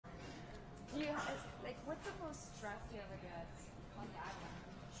Like, what's the most stress you ever get on the island?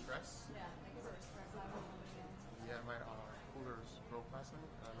 Stress? Yeah, like is there a stress level? Yeah, my coolers broke last night.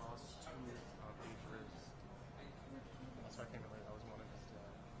 I lost 2 beef ribs. That's why I came late. I was wanting to.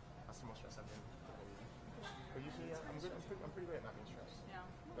 That's the most stress I've been. But usually, I'm good. I'm pretty good at not being stressed. Yeah.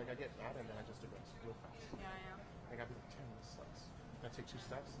 Like I get mad and then I just do it real fast. Yeah, yeah. Like I'd be like, 10, this sucks. And I take 2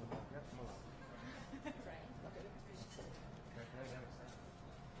 steps and I'm like, yeah, move on. Right. Okay.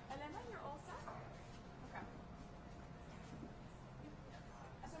 Elena, you're all set? Okay.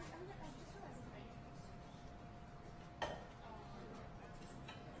 So I'm just realizing.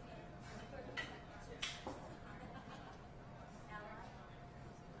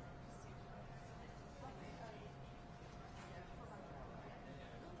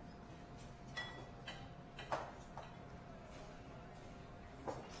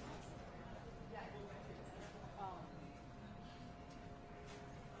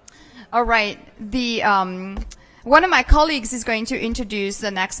 All right. One of my colleagues is going to introduce the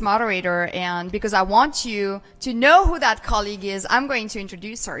next moderator, and because I want you to know who that colleague is, I'm going to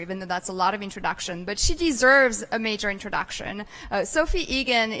introduce her, even though that's a lot of introduction, but she deserves a major introduction. Sophie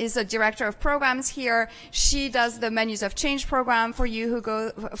Egan is a director of programs here. She does the Menus of Change program for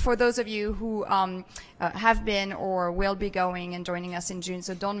those of you who have been or will be going and joining us in June,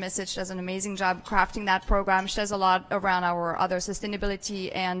 so don't miss it. She does an amazing job crafting that program. She does a lot around our other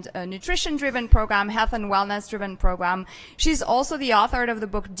sustainability and nutrition-driven program, health and wellness-driven program. She's also the author of the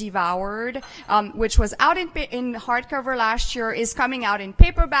book Devoured, which was out in hardcover last year, is coming out in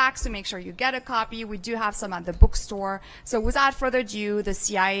paperback, so make sure you get a copy. We do have some at the bookstore. So without further ado, the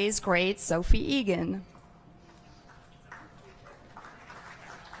CIA's great Sophie Egan.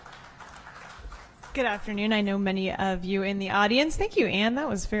 Good afternoon. I know many of you in the audience. Thank you, Anne. That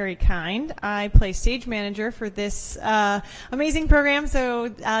was very kind. I play stage manager for this amazing program. So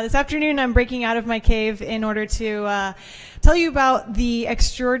this afternoon, I'm breaking out of my cave in order to tell you about the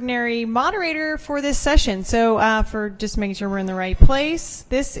extraordinary moderator for this session. So for just making sure we're in the right place,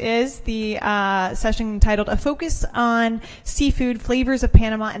 this is the session titled A Focus on Seafood, Flavors of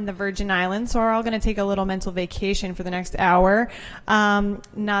Panama and the Virgin Islands. So we're all going to take a little mental vacation for the next hour.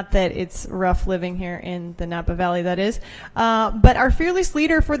 Not that it's rough living here in the Napa Valley, that is. But our fearless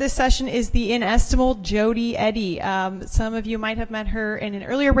leader for this session is the inestimable Jody Eddy. Some of you might have met her in an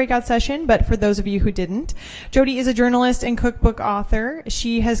earlier breakout session, but for those of you who didn't, Jody is a journalist and cookbook author.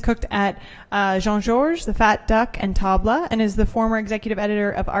 She has cooked at Jean-Georges, The Fat Duck, and Table, and is the former executive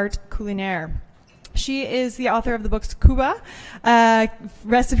editor of Art Culinaire. She is the author of the books Cuba,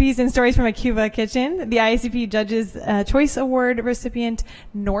 Recipes and Stories from a Cuba Kitchen, the IACP Judges Choice Award recipient,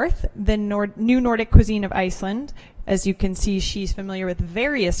 North, the New Nordic Cuisine of Iceland. As you can see, she's familiar with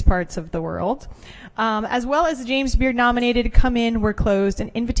various parts of the world, as well as the James Beard nominated Come In, We're Closed,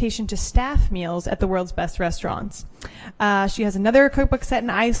 an invitation to staff meals at the world's best restaurants. She has another cookbook set in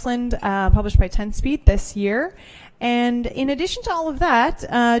Iceland, published by 10 Speed this year. And in addition to all of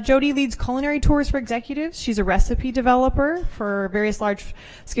that, Jody leads culinary tours for executives. She's a recipe developer for various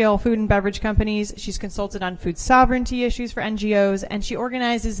large-scale food and beverage companies. She's consulted on food sovereignty issues for NGOs, and she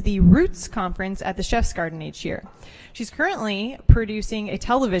organizes the Roots Conference at the Chef's Garden each year. She's currently producing a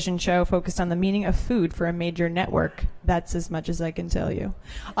television show focused on the meaning of food for a major network. That's as much as I can tell you.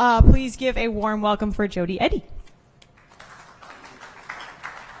 Please give a warm welcome for Jody Eddy.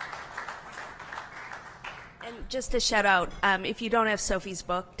 Just a shout out, if you don't have Sophie's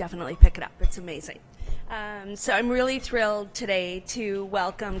book, definitely pick it up. It's amazing. So I'm really thrilled today to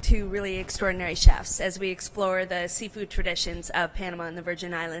welcome 2 really extraordinary chefs as we explore the seafood traditions of Panama and the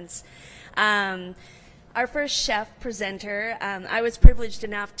Virgin Islands. Our first chef presenter, I was privileged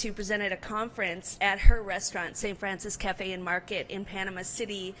enough to present at a conference at her restaurant, St. Francis Cafe and Market in Panama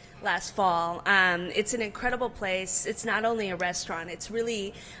City last fall. It's an incredible place. It's not only a restaurant, it's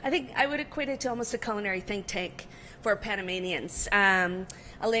really, I think I would equate it to almost a culinary think tank for Panamanians.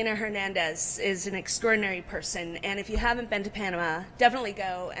 Elena Hernandez is an extraordinary person, and if you haven't been to Panama, definitely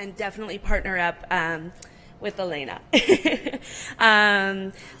go and definitely partner up with Elena.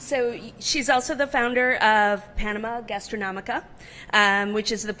 So she's also the founder of Panama Gastronomica,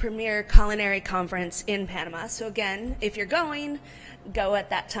 which is the premier culinary conference in Panama. So again, if you're going, go at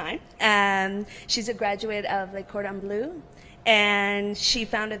that time. She's a graduate of Le Cordon Bleu, and she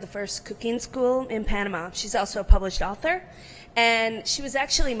founded the first cooking school in Panama. She's also a published author. And she was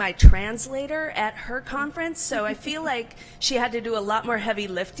actually my translator at her conference, so I feel like she had to do a lot more heavy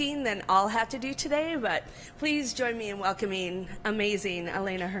lifting than I'll have to do today, but please join me in welcoming amazing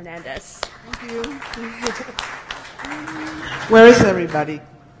Elena Hernandez. Thank you. Where is everybody?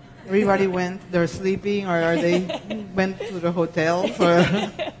 Everybody went, they're sleeping, or are they went to the hotels?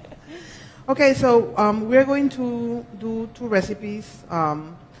 Or Okay, so we're going to do 2 recipes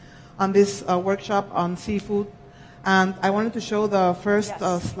on this workshop on seafood. And I wanted to show the first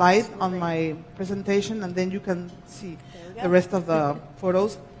slide on my presentation, and then you can see the rest of the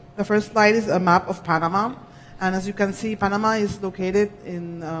photos. The first slide is a map of Panama. And as you can see, Panama is located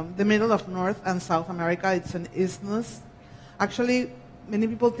in the middle of North and South America. It's an isthmus. Actually, many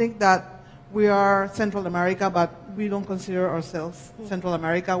people think that we are Central America, but we don't consider ourselves Central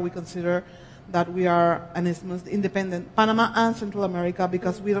America. We consider that we are an isthmus, independent, Panama and Central America,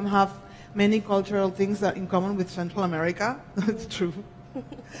 because we don't have many cultural things that in common with Central America. It's true.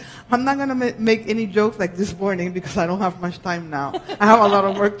 I'm not going to make any jokes like this morning because I don't have much time now. I have a lot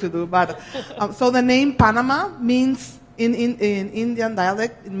of work to do. But so the name Panama means, in Indian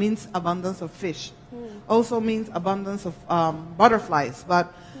dialect, it means abundance of fish. Also means abundance of butterflies.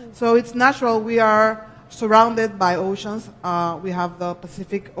 But so it's natural. We are surrounded by oceans. We have the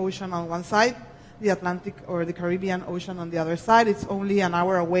Pacific Ocean on one side, the Atlantic or the Caribbean Ocean on the other side. It's only an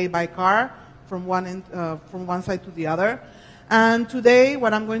hour away by car from one side to the other. And today,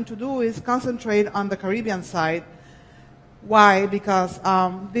 what I'm going to do is concentrate on the Caribbean side. Why? Because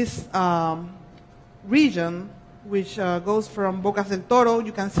this region, which goes from Bocas del Toro,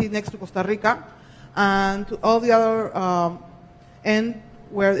 you can see next to Costa Rica, and to all the other end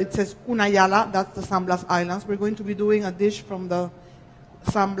where it says Cunayala, that's the San Blas Islands. We're going to be doing a dish from the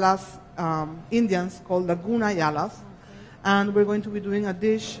San Blas Indians called the Gunayalas. And we're going to be doing a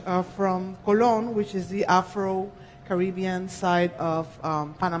dish from Colón, which is the Afro-Caribbean side of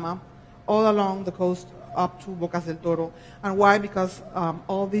Panama, all along the coast up to Bocas del Toro. And why? Because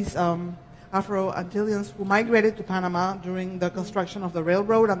all these Afro-Antillians who migrated to Panama during the construction of the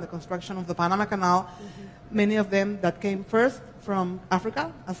railroad and the construction of the Panama Canal, many of them that came first from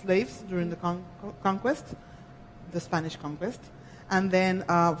Africa as slaves during the conquest, the Spanish conquest, and then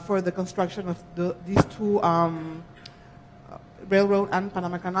for the construction of these 2 railroad and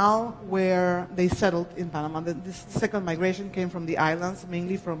Panama Canal, where they settled in Panama. This second migration came from the islands,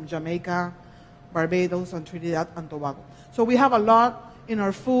 mainly from Jamaica, Barbados, and Trinidad and Tobago. So we have a lot in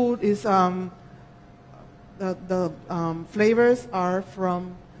our food. Is the flavors are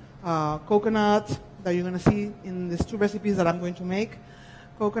from coconut that you're going to see in these 2 recipes that I'm going to make.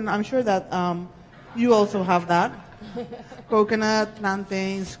 Coconut. I'm sure that you also have that. Coconut,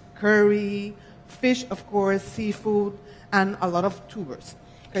 plantains, curry, fish, of course, seafood, and a lot of tubers.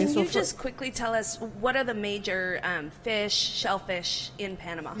 Okay, Can you just quickly tell us what are the major fish, shellfish in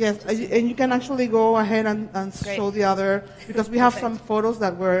Panama? Yes, and you can actually go ahead and show the other, because we have some photos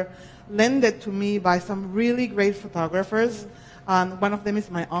that were lended to me by some really great photographers. One of them is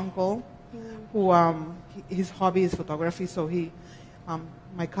my uncle, who his hobby is photography, so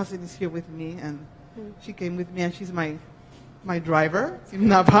my cousin is here with me, and she came with me, and she's my driver in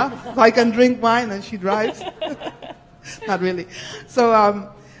Napa, so I can drink wine and she drives. Not really.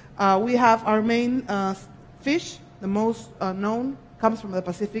 So we have our main fish. The most known comes from the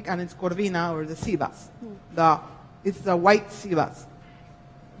Pacific, and it's corvina, or the sea bass. It's the white sea bass.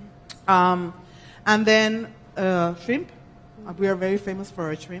 And then shrimp. We are very famous for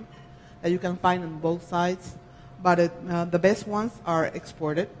our shrimp that you can find on both sides. But the best ones are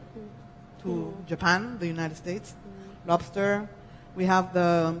exported to Japan, the United States. Lobster. We have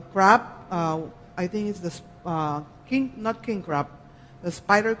the crab. I think it's the not king crab, the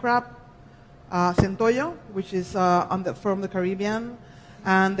spider crab, centollo, which is from the Caribbean,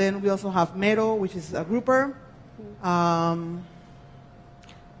 and then we also have mero, which is a grouper.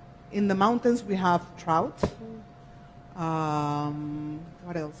 In the mountains we have trout.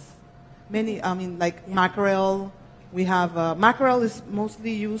 What else? Many, like mackerel. We have mackerel is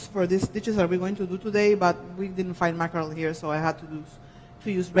mostly used for these dishes that we're going to do today, but we didn't find mackerel here, so I had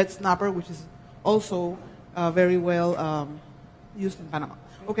to use red snapper, which is also very well used in Panama.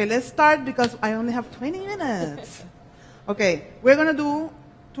 Okay, let's start because I only have 20 minutes. Okay, we're going to do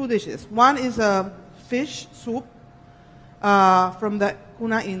 2 dishes. One is a fish soup from the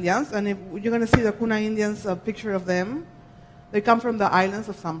Cuna Indians, and if you're going to see the Cuna Indians, a picture of them. They come from the islands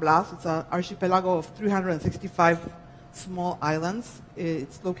of San Blas. It's an archipelago of 365 small islands.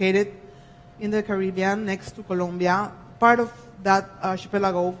 It's located in the Caribbean next to Colombia. Part of that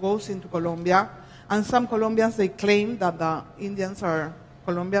archipelago goes into Colombia. And some Colombians, they claim that the Indians are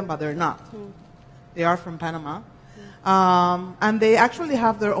Colombian, but they're not. They are from Panama. And they actually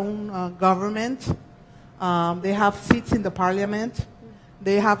have their own government. They have seats in the parliament.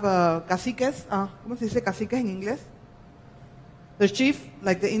 They have caciques. ¿Cómo se dice caciques en inglés? The chief,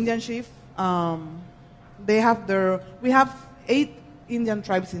 like the Indian chief. We have 8 Indian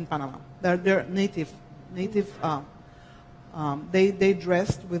tribes in Panama. They're native. They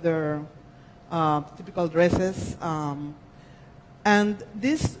dressed with their typical dresses. And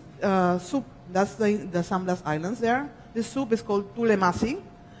this soup, that's the San Blas Islands there. This soup is called tulemasi,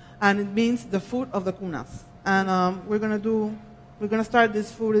 and it means the food of the kunas. And we're gonna start this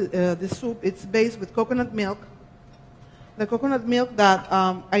soup. It's based with coconut milk. The coconut milk that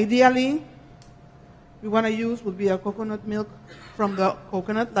ideally we want to use would be a coconut milk from the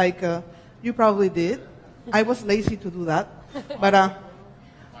coconut, like you probably did. I was lazy to do that, but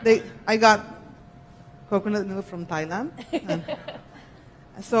I got coconut milk from Thailand.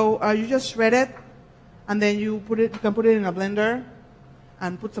 And so you just shred it, and then you can put it in a blender,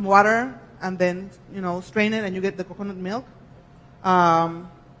 and put some water, and then strain it, and you get the coconut milk.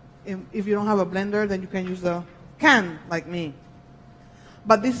 If you don't have a blender, then you can use the can, like me.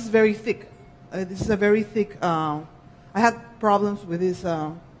 But this is very thick. This is a very thick. I had problems with this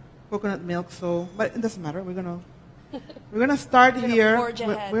coconut milk, but it doesn't matter. We're gonna start here.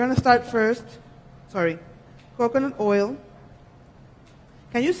 We're gonna start first. Sorry, coconut oil.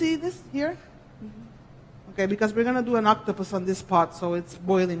 Can you see this here? Okay, because we're gonna do an octopus on this pot, so it's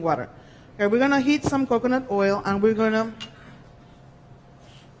boiling water. Okay, we're gonna heat some coconut oil, and we're gonna.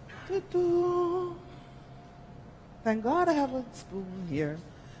 Thank God I have a spoon here.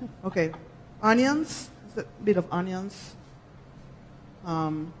 Okay, onions, a bit of onions.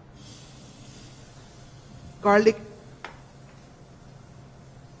 Garlic.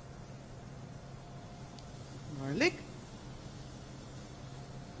 Garlic.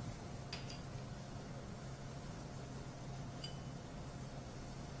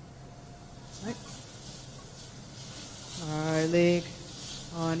 Right. Garlic,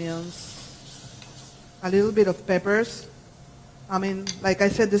 onions. A little bit of peppers. I mean, like I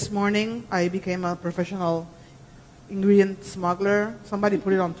said this morning, I became a professional ingredient smuggler. Somebody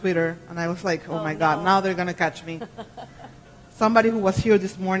put it on Twitter, and I was like, oh my God, now they're going to catch me. Somebody who was here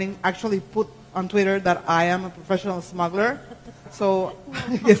this morning actually put on Twitter that I am a professional smuggler. So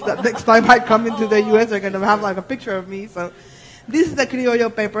I guess that next time I come into the U.S., they're going to have like a picture of me. So this is the criollo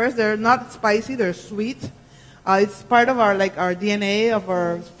peppers. They're not spicy. They're sweet. It's part of our DNA, of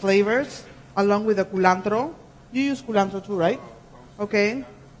our flavors, along with the culantro. You use culantro too, right? Okay.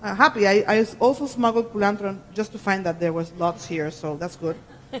 Happy. I also smuggled culantro just to find that there was lots here, so that's good.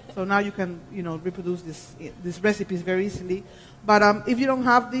 So now you can, reproduce these recipes very easily. But if you don't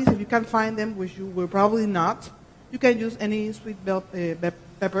have these, if you can't find them, which you will probably not, you can use any sweet bell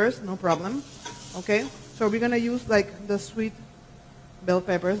peppers, no problem. Okay. So we're gonna use the sweet bell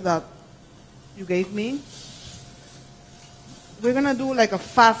peppers that you gave me. We're gonna do a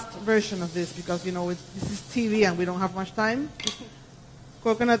fast version of this because this is TV and we don't have much time.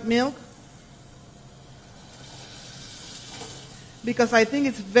 Coconut milk, because I think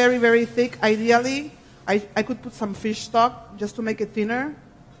it's very, very thick. Ideally, I could put some fish stock just to make it thinner,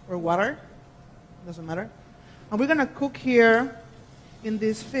 or water, doesn't matter. And we're gonna cook here in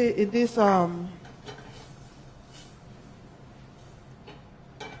this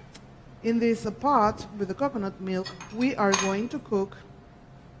pot with the coconut milk. We are going to cook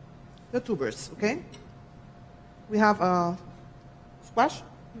the tubers. Okay? We have a squash.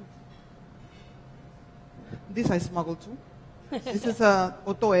 This I smuggled too. This is a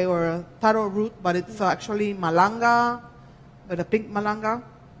otoe, or a taro root, but it's actually malanga, but a pink malanga.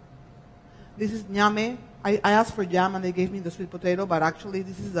 This is ñame. I asked for jam and they gave me the sweet potato, but actually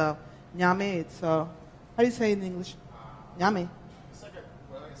this is a ñame. It's how do you say in English? Ñame. It's like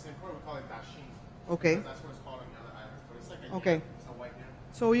in Korea we call it dashin. Okay. That's what it's called in the other islands, but it's like a okay. Yam. It's a white yam.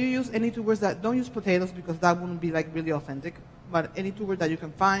 So you use any tubers that don't use potatoes because that wouldn't be really authentic. But any tuber that you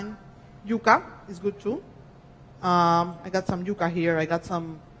can find. Yuca is good too. I got some yuca here. I got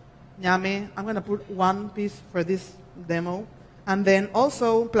some ñame. I'm going to put one piece for this demo. And then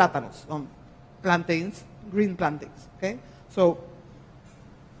also plátanos, plantains, green plantains. Okay? So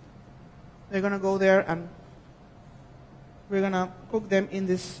they're going to go there and we're going to cook them in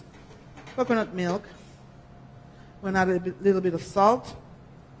this coconut milk. We're going to add a little bit of salt.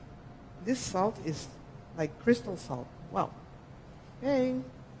 This salt is like crystal salt. Wow. Hey,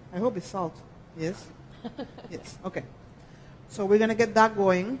 I hope it's salt. Yes? Yes, okay. So we're going to get that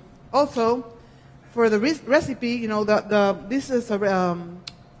going. Also, for the recipe, this is a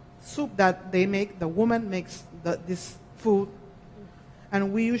soup that they make. The woman makes this food.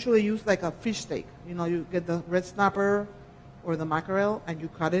 And we usually use a fish steak. You get the red snapper or the mackerel and you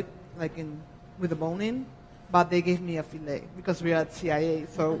cut it with a bone in. But they gave me a fillet because we're at CIA,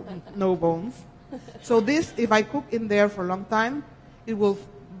 so no bones. So this, if I cook in there for a long time, it will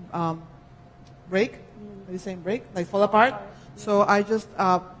break. Are you saying break? Fall apart? So I just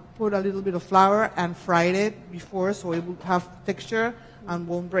put a little bit of flour and fried it before so it will have texture and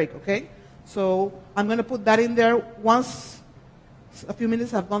won't break, okay? So I'm going to put that in there once a few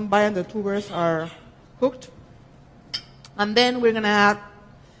minutes have gone by and the tubers are cooked. And then we're going to add,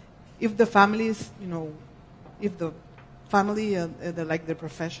 if the family is, if the family, they're like they're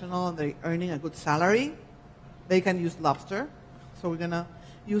professional and they're earning a good salary, they can use lobster. So we're going to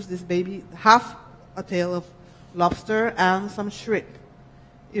use this baby, half a tail of lobster and some shrimp.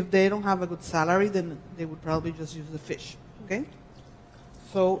 If they don't have a good salary, then they would probably just use the fish, okay?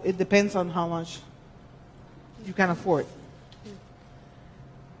 So it depends on how much you can afford.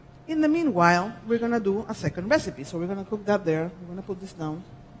 In the meanwhile, we're going to do a second recipe. So we're going to cook that there. We're going to put this down.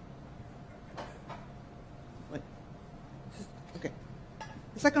 Wait. Okay.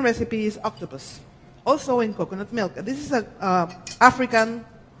 The second recipe is octopus, also in coconut milk. This is an African,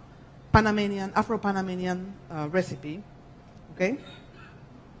 Afro-Panamanian recipe, okay?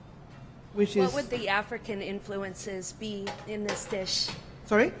 Which is... What would the African influences be in this dish?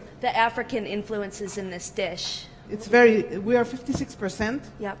 Sorry? The African influences in this dish. It's we are 56%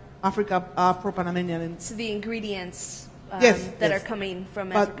 Yep. Afro-Panamanian. So the ingredients Yes. that are coming from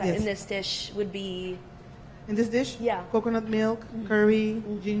But, Africa yes. in this dish would be... In this dish? Yeah. Coconut milk, curry,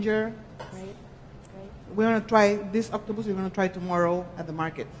 ginger. Right. We're going to try this octopus. We're going to try tomorrow at the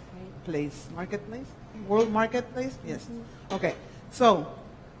marketplace. Marketplace? World Marketplace? Yes. Okay. So,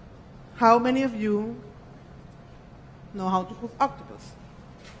 how many of you know how to cook octopus?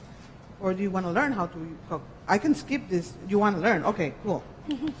 Or do you want to learn how to cook? I can skip this. You want to learn? Okay, cool.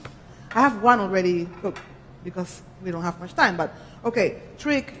 I have one already cooked because we don't have much time. But, okay,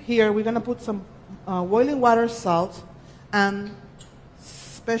 trick here. We're going to put some boiling water, salt, and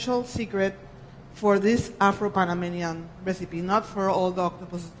special secret for this Afro-Panamanian recipe, not for all the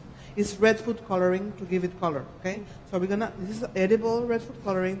octopus. It's red food coloring to give it color, okay? So we're gonna, this is edible red food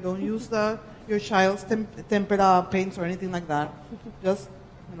coloring. Don't use your child's tempera paints or anything like that. Just,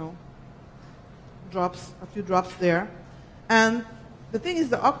 a few drops there. And the thing is,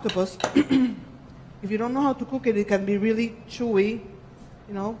 the octopus, if you don't know how to cook it, it can be really chewy,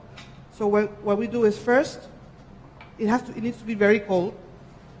 So what we do is first, it needs to be very cold.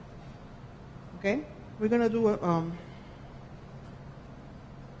 Okay, we're gonna do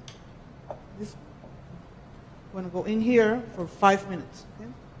this. We're gonna go in here for 5 minutes. Okay,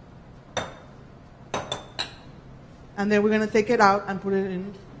 and then we're gonna take it out and put it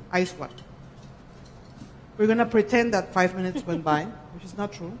in ice water. We're gonna pretend that 5 minutes went by, which is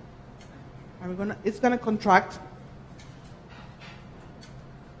not true, and it's gonna contract.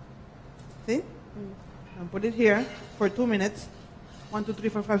 See? And put it here for 2 minutes. 1, 2, 3,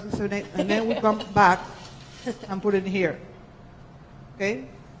 4, 5, 6, 7, 8. And then we come back and put it here. Okay?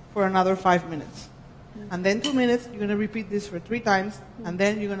 For another 5 minutes. And then 2 minutes, you're going to repeat this for 3 times. And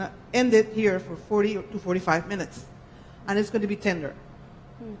then you're going to end it here for 40 to 45 minutes. And it's going to be tender.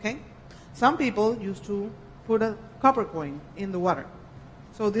 Okay? Some people used to put a copper coin in the water.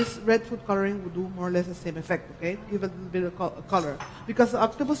 So this red food coloring would do more or less the same effect, okay? Give it a little bit of color. Because the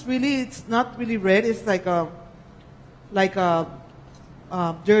octopus really, it's not really red. It's like a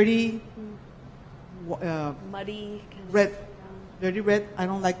dirty, muddy, red. Dirty red. I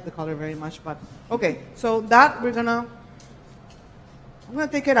don't like the color very much, but okay. So that I'm gonna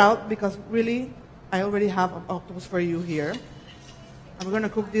take it out because really, I already have an octopus for you here. And we're gonna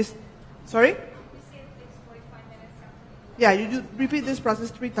cook this. Sorry? Yeah, you repeat this process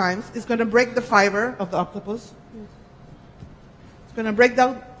 3 times. It's going to break the fiber of the octopus. It's going to break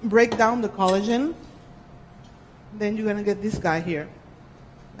down the collagen. Then you're going to get this guy here,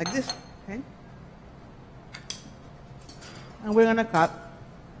 like this, okay? And we're going to cut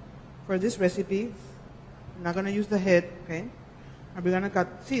for this recipe. We're not going to use the head, okay? And we're going to cut.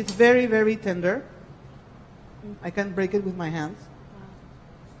 See, it's very, very tender. I can break it with my hands.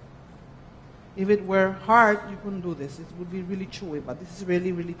 If it were hard, you couldn't do this. It would be really chewy, but this is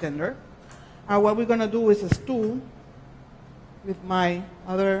really, really tender. What we're going to do is a stew with my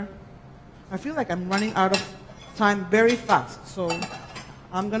other... I feel like I'm running out of time very fast, so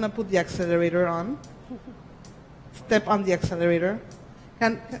I'm going to put the accelerator on. Step on the accelerator.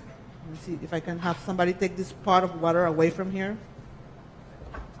 Let me see if I can have somebody take this pot of water away from here.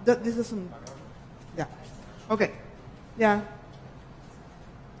 This isn't... Yeah. Okay. Yeah.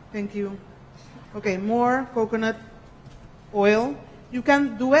 Thank you. Okay, more coconut oil. You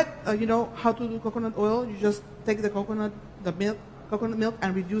can do it, you know how to do coconut oil. You just take the coconut milk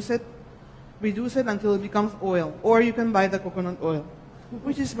and reduce it until it becomes oil. Or you can buy the coconut oil,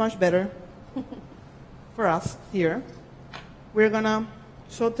 which is much better for us here. We're gonna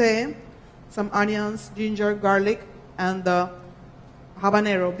saute some onions, ginger, garlic, and the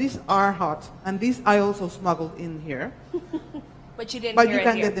habanero. These are hot, and these I also smuggled in here. But you didn't But hear you it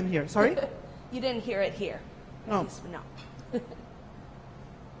can here. get them here. Sorry? You didn't hear it here. At No. least, no.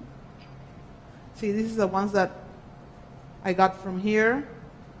 See, this is the ones that I got from here,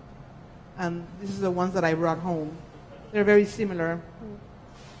 and this is the ones that I brought home. They're very similar.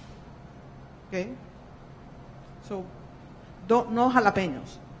 Okay? So, no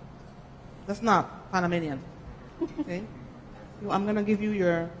jalapenos. That's not Panamanian. Okay? I'm going to give you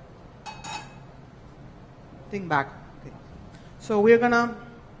your thing back. Okay. So we're going to,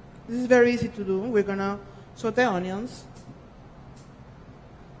 this is very easy to do. We're going to saute onions.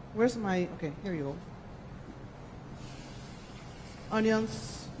 Where's my, okay, here you go.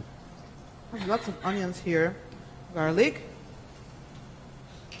 Onions. I have lots of onions here. Garlic.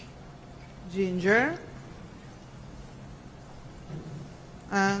 Ginger.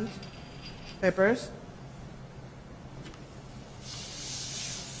 And peppers.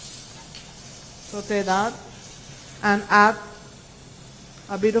 Saute that and add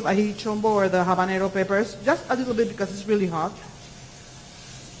a bit of ají chombo or the habanero peppers, just a little bit because it's really hot.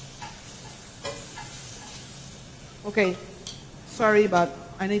 Okay, sorry, but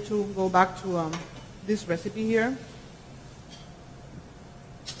I need to go back to this recipe here.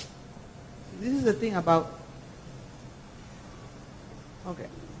 This is the thing about, okay.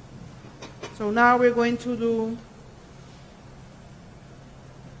 So now we're going to do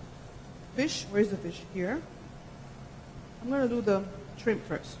fish. Where's the fish? Here. I'm going to do the shrimp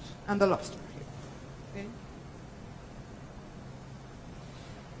first and the lobster here. Okay.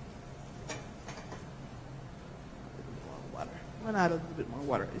 More water. I'm going to add a little bit more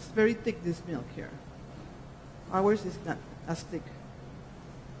water. It's very thick, this milk here. Ours is not as thick.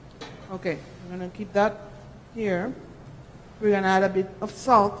 Okay, I'm going to keep that here. We're going to add a bit of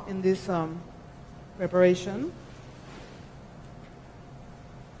salt in this preparation.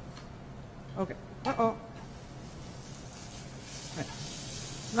 Okay. Uh-oh. Okay.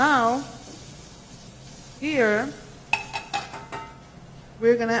 Now, here,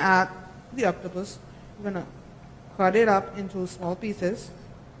 we're going to add the octopus. We're going to cut it up into small pieces.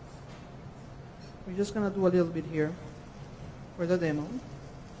 We're just going to do a little bit here for the demo.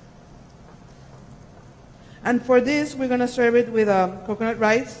 And for this, we're going to serve it with coconut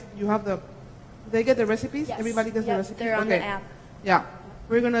rice. You have the, did they get the recipes? Yes. Everybody gets the recipes? They're on the app. Yeah.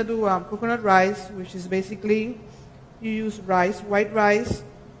 We're going to do coconut rice, which is basically you use rice, white rice,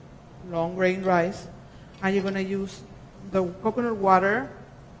 long grain rice, and you're going to use the coconut water,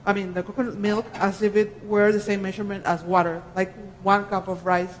 the coconut milk as if it were the same measurement as water, like 1 cup of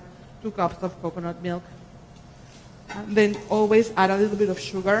rice, 2 cups of coconut milk. And then always add a little bit of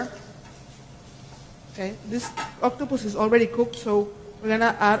sugar. Okay, this octopus is already cooked, so we're going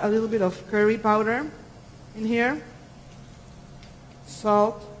to add a little bit of curry powder in here.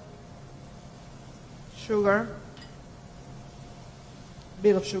 Salt, sugar,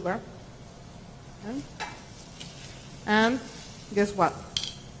 bit of sugar, okay. And guess what?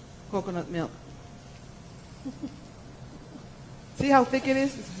 Coconut milk. See how thick it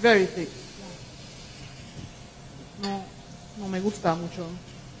is? It's very thick. No me gusta mucho.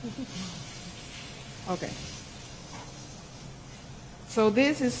 Okay. So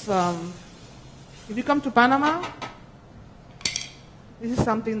this is, if you come to Panama, this is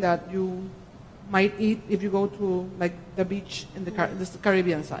something that you might eat if you go to like the beach in the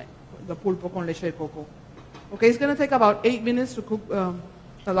Caribbean side, the pulpo con leche de coco. Okay, it's going to take about 8 minutes to cook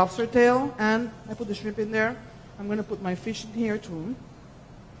the lobster tail, and I put the shrimp in there. I'm going to put my fish in here too.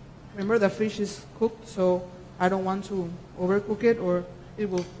 Remember, the fish is cooked, so I don't want to overcook it or it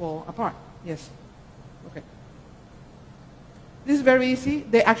will fall apart. Yes. Okay. This is very easy.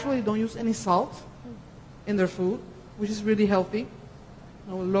 They actually don't use any salt in their food, which is really healthy.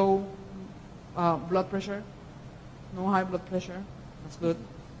 No low blood pressure, no high blood pressure. That's good.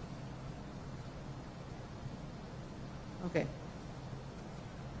 Okay.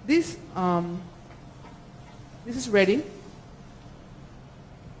 This is ready,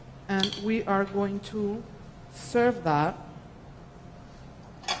 and we are going to serve that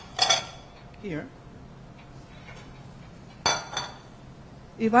here.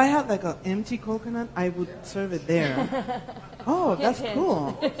 If I had like an empty coconut, I would serve it there. Oh, that's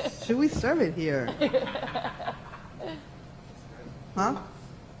cool. Should we serve it here? Huh?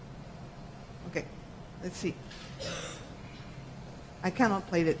 Okay, let's see. I cannot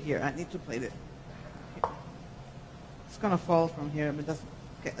plate it here. I need to plate it. It's going to fall from here, but that's...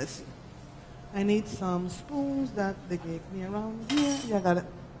 Okay, let's see. I need some spoons that they gave me around here. Yeah, I got it.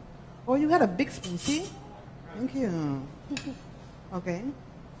 Oh, you got a big spoon, see? Thank you. Okay.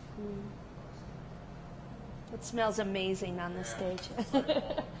 It smells amazing on the stage.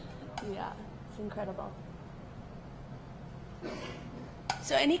 Yeah, it's incredible.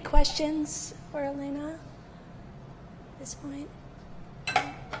 So any questions for Elena at this point?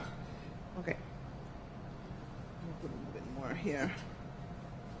 Okay. I'll put a little bit more here.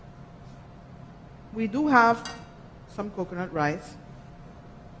 We do have some coconut rice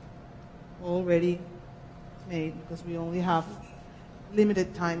already made because we only have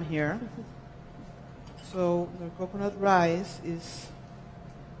limited time here. So the coconut rice is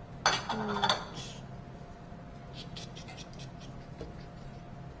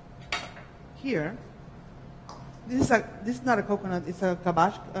here. This is not a coconut. It's a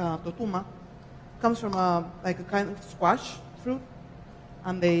cabbage, totuma. Comes from like a kind of squash fruit,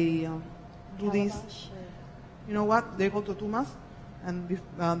 and they do these. You know what? They're called totumas, and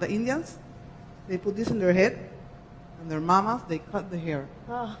the Indians, they put this in their head, and their mamas, they cut the hair.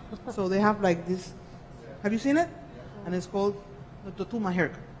 Oh. So they have like this. Have you seen it? And it's called the totuma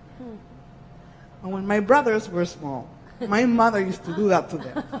haircut. And when my brothers were small, my mother used to do that to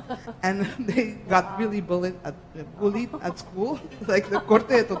them. And they got really bullied at school, like the corte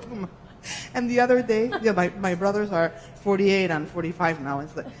de totuma. And the other day, yeah, my brothers are 48 and 45 now.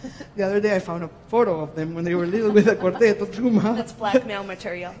 It's like, the other day I found a photo of them when they were little with a corte de totuma. That's blackmail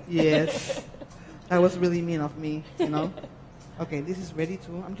material. Yes. That was really mean of me, you know. Okay, this is ready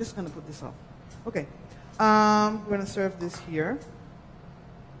too. I'm just going to put this off. Okay. We're going to serve this here.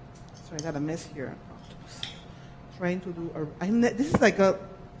 Sorry, I got a mess here. Trying to do this is like a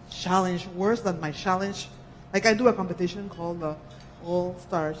challenge, worse than my challenge. Like I do a competition called the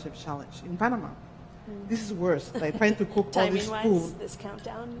All-Star Chef Challenge in Panama. This is worse. Like trying to cook all this food. This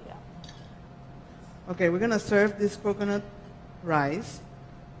countdown, yeah. Okay, we're gonna serve this coconut rice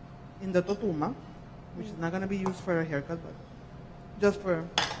in the totuma, which is not gonna be used for a haircut, but just for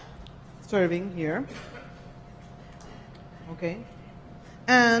serving here. Okay,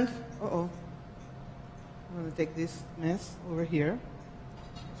 and I'm going to take this mess over here.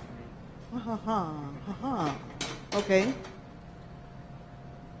 Okay.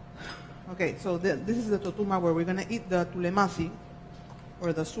 Okay, so this is the totuma where we're going to eat the tulemasi,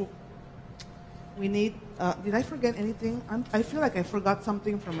 or the soup. We need, did I forget anything? I feel like I forgot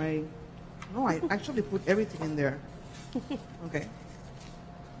something from my, no, I actually put everything in there. Okay.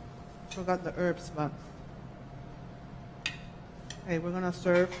 Forgot the herbs, but. Okay, we're going to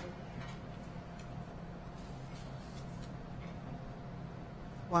serve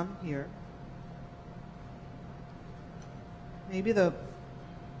one here. Maybe the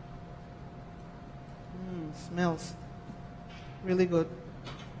smells really good.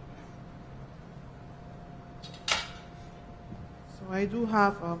 So I do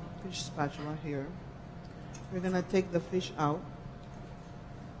have a fish spatula here. We're gonna take the fish out.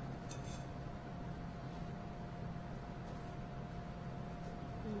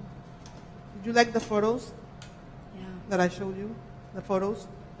 Did you like the photos that I showed you? The photos?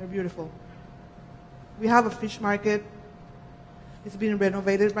 They're beautiful. We have a fish market. It's being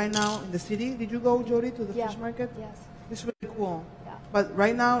renovated right now in the city. Did you go, Jody, to the fish market? Yes. It's really cool. Yeah. But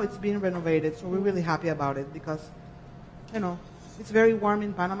right now it's being renovated, so we're really happy about it because, you know, it's very warm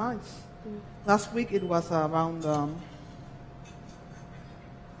in Panama. Last week it was around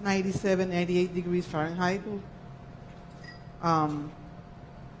 97, 98 degrees Fahrenheit.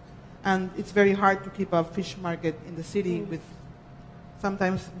 And it's very hard to keep a fish market in the city with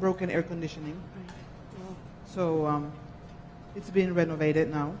sometimes broken air conditioning. So it's being renovated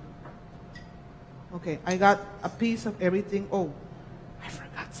now. Okay, I got a piece of everything. Oh, I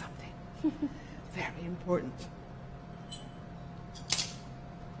forgot something. Very important.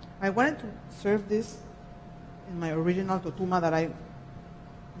 I wanted to serve this in my original totuma that I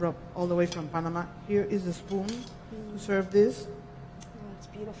brought all the way from Panama. Here is the spoon to serve this. Oh, it's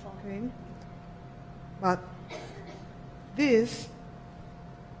beautiful. Okay. But this,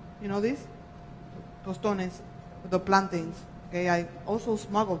 you know this? Tostones, the plantains. Okay, I also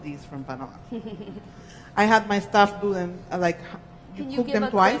smuggled these from Panama. I had my staff do them, Can you cook give them a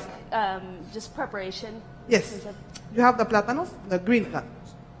twice. quick, just preparation? Yes. You have the platanos, the green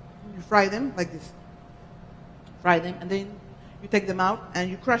platanos. You fry them like this. Fry them, and then you take them out and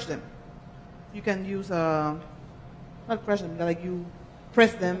you crush them. You can use, not crush them, like you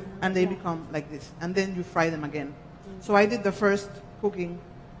press them and they become like this. And then you fry them again. So I did the first cooking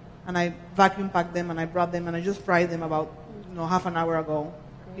and I vacuum packed them and I brought them and I just fried them about half an hour ago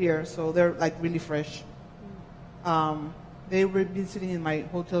here. So they're like really fresh. They were been sitting in my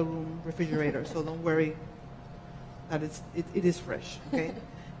hotel room refrigerator, so don't worry that it is fresh. Okay,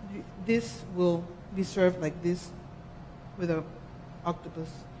 this will be served like this with a octopus.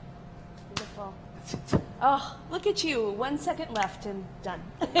 Beautiful. That's it. Oh, look at you. 1 second left and done.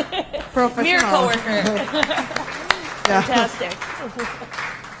 Professional. Miracle worker. Yeah. Fantastic.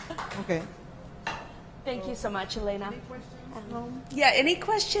 Okay. Thank you so much, Elena. Any questions? Yeah, any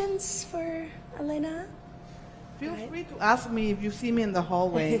questions for Elena? Feel free to ask me if you see me in the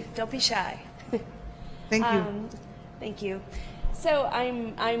hallway. Don't be shy. Thank you. Thank you. So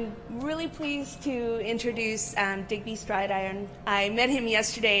I'm really pleased to introduce Digby Stridiron. I met him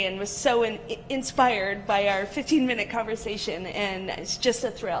yesterday and was so inspired by our 15-minute conversation, and it's just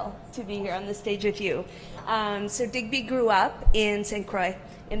a thrill to be here on the stage with you. So Digby grew up in St. Croix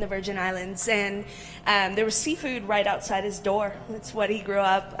in the Virgin Islands, and there was seafood right outside his door. That's what he grew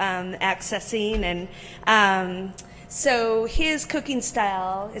up accessing, and so his cooking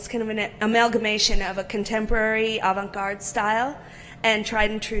style is kind of an amalgamation of a contemporary avant-garde style and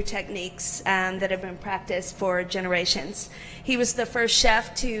tried and true techniques that have been practiced for generations. He was the first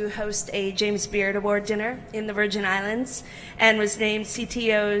chef to host a James Beard Award dinner in the Virgin Islands and was named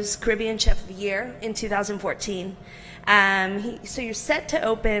CTO's Caribbean Chef of the Year in 2014. So you're set to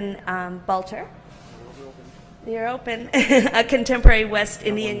open Balter. You're open, a contemporary West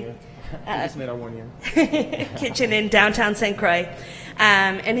Indian just made our 1 year. kitchen in downtown St. Croix.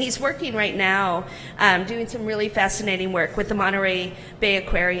 And he's working right now doing some really fascinating work with the Monterey Bay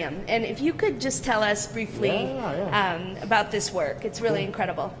Aquarium. And if you could just tell us briefly about this work. It's really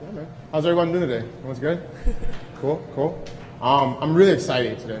incredible. Yeah, man. How's everyone doing today? Everyone's good? Cool. I'm really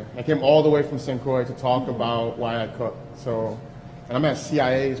excited today. I came all the way from St. Croix to talk about why I cook. And I'm at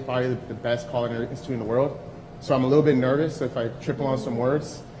CIA, it's probably the best culinary institute in the world. So I'm a little bit nervous if I triple on some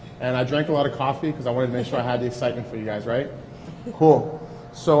words. And I drank a lot of coffee because I wanted to make sure I had the excitement for you guys, right? Cool.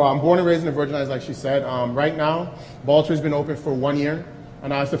 So I'm born and raised in the Virgin Islands, like she said. Right now, Balter's been open for 1 year.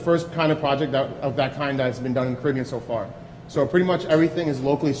 And it's the first kind of project of that kind that's been done in the Caribbean so far. So pretty much everything is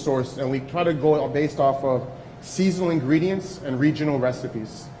locally sourced. And we try to go based off of seasonal ingredients and regional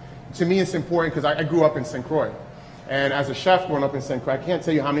recipes. To me, it's important because I grew up in St. Croix. And as a chef growing up in St. Croix, I can't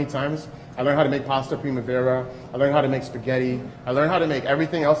tell you how many times I learned how to make pasta primavera, I learned how to make spaghetti, I learned how to make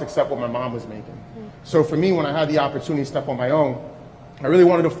everything else except what my mom was making. So for me, when I had the opportunity to step on my own, I really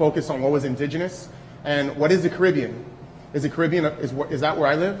wanted to focus on what was indigenous and what is the Caribbean. Is the Caribbean, is that where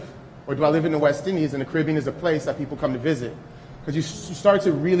I live? Or do I live in the West Indies and the Caribbean is a place that people come to visit? Because you start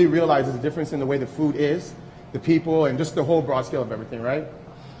to really realize there's a difference in the way the food is, the people, and just the whole broad scale of everything, right?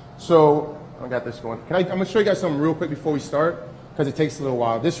 So, I got this going. I'm going to show you guys something real quick before we start, because it takes a little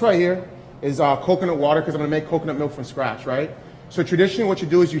while. This right here is coconut water, because I'm going to make coconut milk from scratch, right? So traditionally what you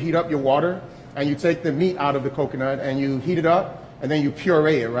do is you heat up your water, and you take the meat out of the coconut, and you heat it up, and then you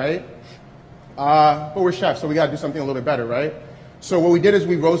puree it, right? But we're chefs, so we got to do something a little bit better, right? So what we did is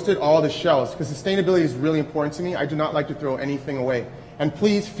we roasted all the shells, because sustainability is really important to me. I do not like to throw anything away. And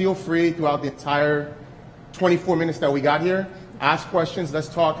please feel free throughout the entire 24 minutes that we got here, ask questions, let's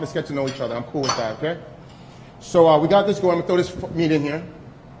talk, let's get to know each other. I'm cool with that, okay? So we got this going. I'm going to throw this meat in here.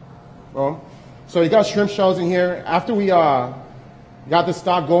 So you got shrimp shells in here. After we got the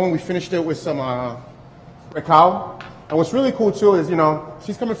stock going, we finished it with some cacao. And what's really cool too is, you know,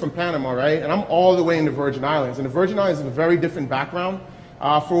 she's coming from Panama, right? And I'm all the way in the Virgin Islands. And the Virgin Islands is a very different background.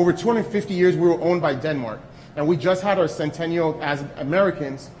 For over 250 years, we were owned by Denmark. And we just had our centennial as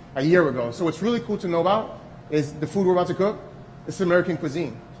Americans a year ago. So what's really cool to know about is the food we're about to cook. It's American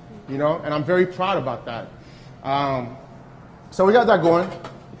cuisine, you know? And I'm very proud about that. So we got that going.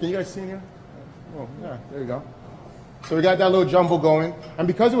 Can you guys see here? Oh, yeah, there you go. So we got that little jumbo going. And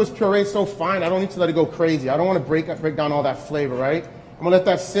because it was pureed so fine, I don't need to let it go crazy. I don't want to break down all that flavor, right? I'm going to let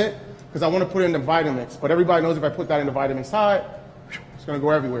that sit because I want to put it in the Vitamix. But everybody knows if I put that in the Vitamix hot, it's going to go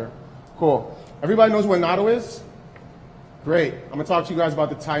everywhere. Cool. Everybody knows what natto is? Great. I'm going to talk to you guys about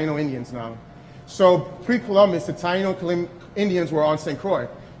the Taino Indians now. So pre-Columbus, the Taino Indians were on St. Croix.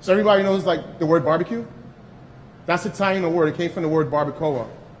 So everybody knows like the word barbecue? That's a Taino word. It came from the word barbacoa.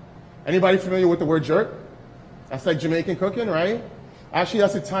 Anybody familiar with the word jerk? That's like Jamaican cooking, right? Actually,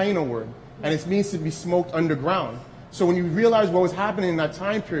 that's a Taino word, and it means to be smoked underground. So when you realize what was happening in that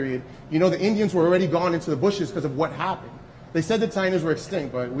time period, you know the Indians were already gone into the bushes because of what happened. They said the Tainos were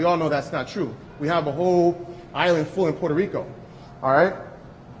extinct, but we all know that's not true. We have a whole island full in Puerto Rico. All right?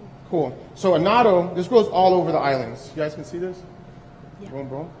 Cool. So a natto, this grows all over the islands. You guys can see this? Yeah. Boom,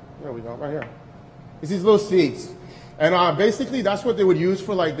 boom. There we go, right here. It's these little seeds. And basically, that's what they would use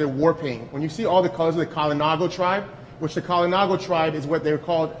for like their war paint. When you see all the colors of the Kalinago tribe, which the Kalinago tribe is what they were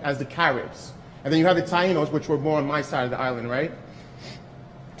called as the Caribs. And then you have the Tainos, which were more on my side of the island, right?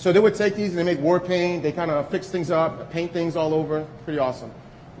 So they would take these and they make war paint. They kind of fix things up, paint things all over. Pretty awesome.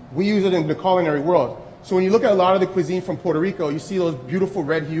 We use it in the culinary world. So when you look at a lot of the cuisine from Puerto Rico, you see those beautiful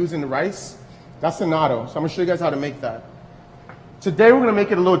red hues in the rice. That's the natto. So I'm going to show you guys how to make that. Today we're going to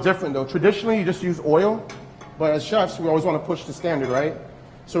make it a little different, though. Traditionally, you just use oil. but as chefs, we always want to push the standard, right?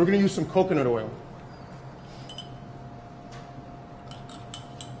 So we're going to use some coconut oil.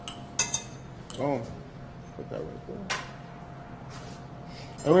 Boom. Put that right there.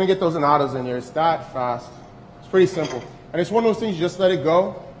 And we're going to get those anadas in here. It's that fast. It's pretty simple. And it's one of those things, you just let it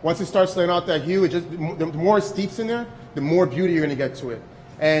go. Once it starts letting out that hue, the more it steeps in there, the more beauty you're going to get to it.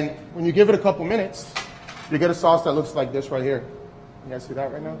 And when you give it a couple minutes, you get a sauce that looks like this right here. You guys see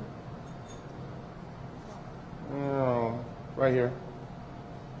that right now? Oh, right here.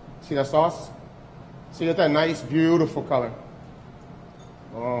 See that sauce? So you get that nice, beautiful color.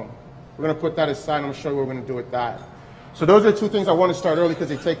 Oh. We're going to put that aside, and I'm going to show you what we're going to do with that. So those are the two things I want to start early because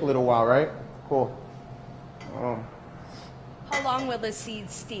they take a little while, right? Cool. How long will the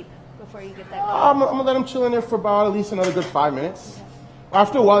seeds steep before you get that? I'm going to let them chill in there for about at least another good 5 minutes. Okay.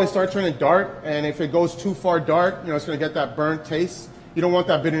 After a while, they start turning dark, and if it goes too far dark, you know, it's going to get that burnt taste. You don't want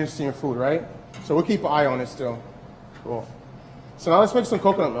that bitterness in your food, right? So we'll keep an eye on it still. Cool. So now let's make some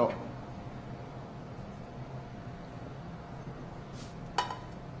coconut milk.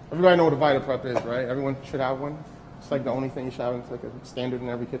 Everybody know what a Vita Prep is, right? Everyone should have one. It's like the only thing you should have. It's like a standard in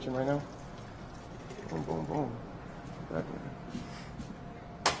every kitchen right now. Boom, boom, boom.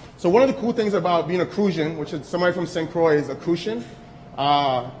 So one of the cool things about being a Crucian, which is somebody from St. Croix is a Crucian,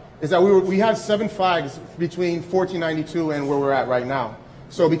 is that we had 7 flags between 1492 and where we're at right now.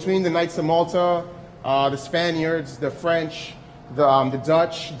 So between the Knights of Malta, the Spaniards, the French, the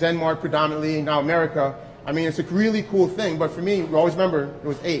Dutch, Denmark predominantly, now America. I mean, it's a really cool thing, but for me, we always remember it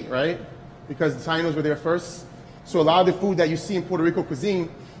was 8, right? Because the Tainos were there first. So a lot of the food that you see in Puerto Rico cuisine,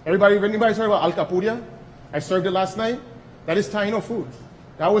 anybody's heard about alcapurria? I served it last night. That is Taino food.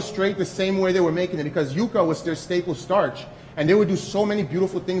 That was straight the same way they were making it because yuca was their staple starch. And they would do so many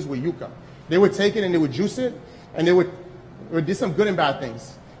beautiful things with yuca. They would take it and they would juice it, and they would do some good and bad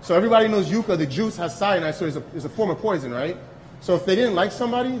things. So everybody knows yuca, the juice has cyanide, so it's a form of poison, right? So if they didn't like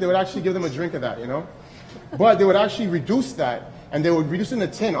somebody, they would actually give them a drink of that, you know? But they would actually reduce that, and they would reduce it in a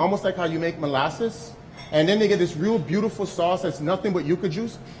tin, almost like how you make molasses. And then they get this real beautiful sauce that's nothing but yuca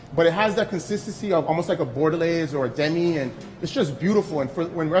juice, but it has that consistency of almost like a bordelaise or a demi, and it's just beautiful. And for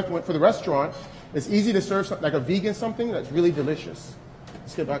the restaurant, it's easy to serve like a vegan something that's really delicious.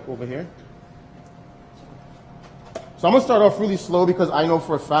 Let's get back over here. So I'm gonna start off really slow because I know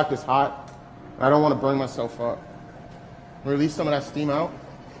for a fact it's hot, and I don't want to burn myself up. Release some of that steam out.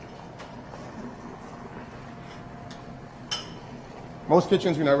 Most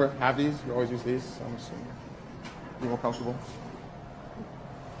kitchens, we never have these. We always use these. So I'm just be more comfortable.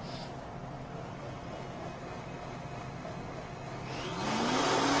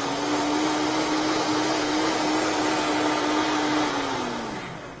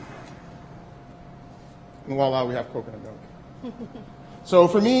 And voila, we have coconut milk. So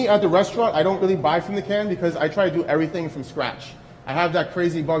for me at the restaurant, I don't really buy from the can because I try to do everything from scratch. I have that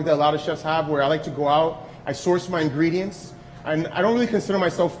crazy bug that a lot of chefs have where I like to go out, I source my ingredients, and I don't really consider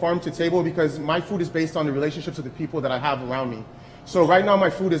myself farm to table because my food is based on the relationships of the people that I have around me. So right now my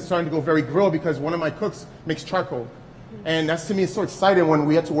food is starting to go very grill because one of my cooks makes charcoal. And that's to me is so exciting when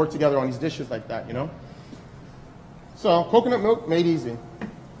we get to work together on these dishes like that, you know? So coconut milk made easy.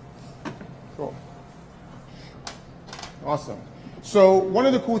 Cool. Awesome. So one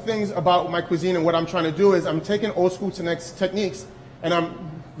of the cool things about my cuisine and what I'm trying to do is I'm taking old school techniques and I'm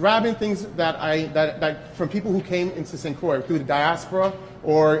grabbing things that from people who came into St. Croix through the diaspora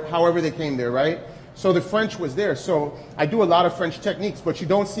or however they came there, right? So the French was there. So I do a lot of French techniques, but you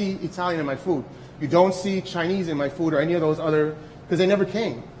don't see Italian in my food. You don't see Chinese in my food or any of those other, because they never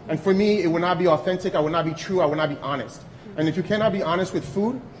came. And for me, it would not be authentic. I would not be true. I would not be honest. And if you cannot be honest with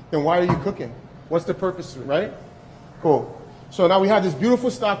food, then why are you cooking? What's the purpose, right? Cool. So now we have this beautiful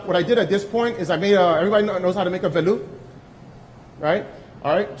stock. What I did at this point is I made everybody knows how to make a veloute, right?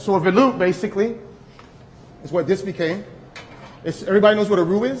 All right, so a veloute basically is what this became. Everybody knows what a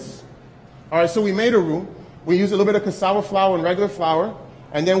roux is? All right, so we made a roux. We used a little bit of cassava flour and regular flour,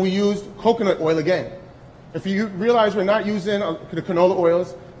 and then we used coconut oil again. If you realize we're not using the canola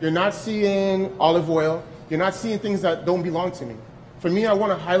oils, you're not seeing olive oil, you're not seeing things that don't belong to me. For me, I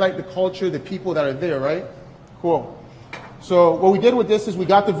want to highlight the culture, the people that are there, right? Cool. So what we did with this is we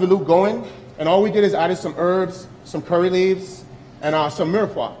got the veloute going, and all we did is added some herbs, some curry leaves, and some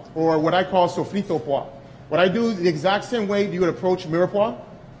mirepoix, or what I call sofrito pois. What I do the exact same way you would approach mirepoix.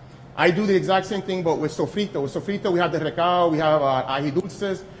 I do the exact same thing, but with sofrito. With sofrito, we have the recao, we have ají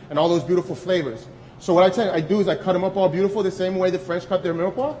dulces, and all those beautiful flavors. So what I do is I cut them up all beautiful the same way the French cut their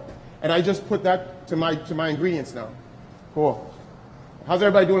mirepoix, and I just put that to my ingredients now. Cool. How's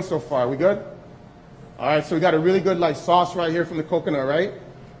everybody doing so far? We good? All right, so we got a really good like sauce right here from the coconut, right?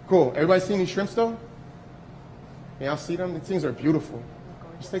 Cool. Everybody seen these shrimps though? Can y'all see them? These things are beautiful.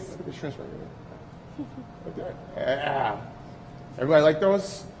 Just take a look at the shrimps right here. Look at that. Yeah. Everybody like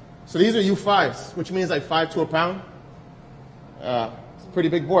those? So these are U5s, which means like 5 to a pound. It's a pretty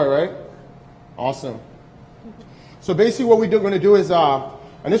big boy, right? Awesome. So basically what we're going to do is,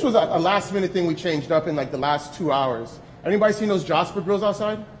 and this was a last minute thing we changed up in like the last 2 hours. Anybody seen those Jasper grills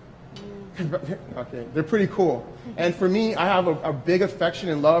outside? Okay, they're pretty cool. And for me, I have a big affection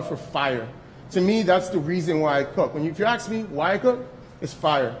and love for fire. To me, that's the reason why I cook. If you ask me why I cook, it's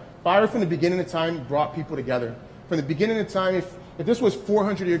fire. Fire from the beginning of time brought people together. From the beginning of time, if this was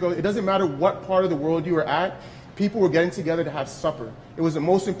 400 years ago, it doesn't matter what part of the world you were at, people were getting together to have supper. It was the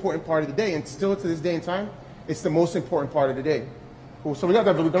most important part of the day, and still to this day and time, it's the most important part of the day. Cool, so we got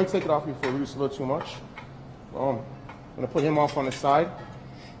that, but don't take it off before we use a little too much. I'm gonna put him off on the side.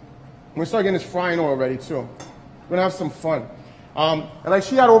 We're gonna start getting this frying oil ready too. We're gonna have some fun. And like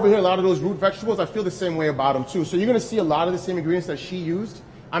she had over here a lot of those root vegetables, I feel the same way about them too. So you're gonna see a lot of the same ingredients that she used.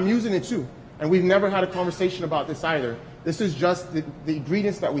 I'm using it too. And we've never had a conversation about this either. This is just the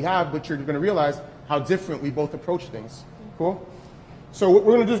ingredients that we have, but you're gonna realize how different we both approach things. Cool? So what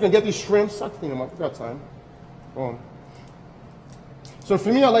we're gonna do is gonna get these shrimps. I'll clean them up, we've got time. Boom. So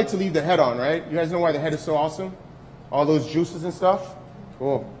for me, I like to leave the head on, right? You guys know why the head is so awesome? All those juices and stuff.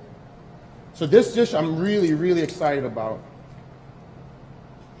 Cool. So this dish I'm really, really excited about.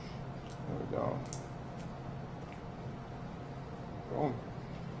 There we go. Boom.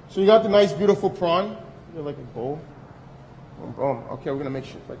 So you got the nice, beautiful prawn. You got like a bowl. Boom, boom. Okay, we're gonna make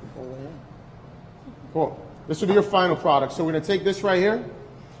sure it's like a bowl here. Cool. This will be your final product. So we're gonna take this right here.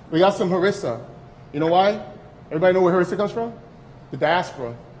 We got some harissa. You know why? Everybody know where harissa comes from? The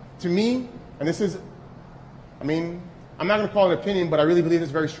diaspora. To me, and this is, I mean, I'm not going to call it an opinion, but I really believe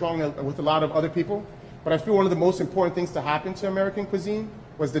it's very strong with a lot of other people. But I feel one of the most important things to happen to American cuisine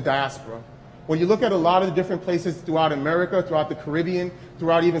was the diaspora. When you look at a lot of the different places throughout America, throughout the Caribbean,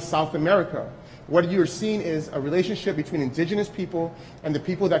 throughout even South America, what you're seeing is a relationship between indigenous people and the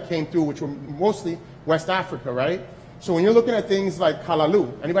people that came through, which were mostly West Africa, right? So when you're looking at things like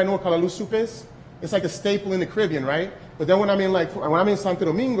kalalu, anybody know what kalalu soup is? It's like a staple in the Caribbean, right? But then when I'm in Santo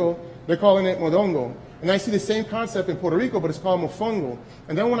Domingo, they're calling it modongo. And I see the same concept in Puerto Rico, but it's called mofongo.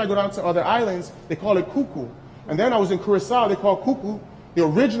 And then when I go down to other islands, they call it cucu. And then I was in Curacao, they call cucu the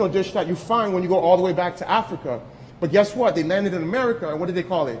original dish that you find when you go all the way back to Africa. But guess what? They landed in America, and what did they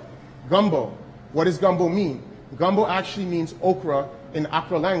call it? Gumbo. What does gumbo mean? Gumbo actually means okra in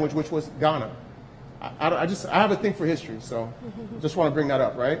Accra language, which was Ghana. I have a thing for history, so just want to bring that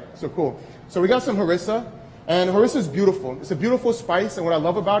up, right? So cool. So we got some harissa, and harissa is beautiful. It's a beautiful spice, and what I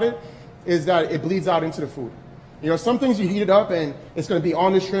love about it is that it bleeds out into the food. You know, some things you heat it up, and it's going to be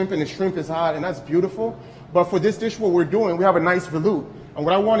on the shrimp, and the shrimp is hot, and that's beautiful. But for this dish, what we're doing, we have a nice veloute. And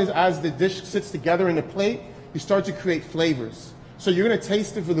what I want is as the dish sits together in the plate, you start to create flavors. So you're going to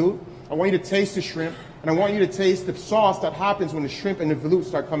taste the veloute. I want you to taste the shrimp, and I want you to taste the sauce that happens when the shrimp and the veloute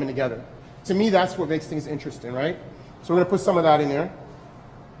start coming together. To me, that's what makes things interesting, right? So we're going to put some of that in there.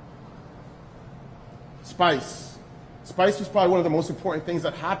 Spice. Spice is probably one of the most important things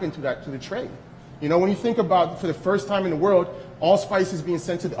that happened to the trade. You know, when you think about, for the first time in the world, all spices being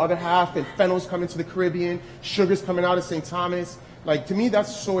sent to the other half, and fennels coming to the Caribbean, sugars coming out of St. Thomas. Like, to me,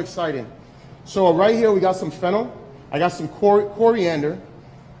 that's so exciting. So right here, we got some fennel. I got some coriander.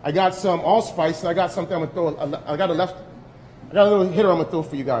 I got some allspice, and I got something I'm going to throw. I got a little hitter I'm going to throw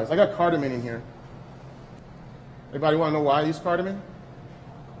for you guys. I got cardamom in here. Anybody want to know why I use cardamom?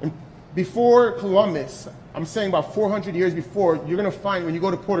 And before Columbus, I'm saying about 400 years before, you're going to find when you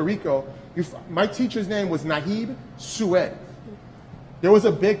go to Puerto Rico, my teacher's name was Nahib Sued. There was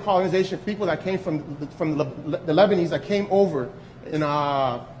a big colonization of people that came from the Lebanese that came over in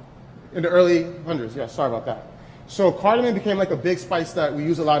the early hundreds. Yeah, sorry about that. So cardamom became like a big spice that we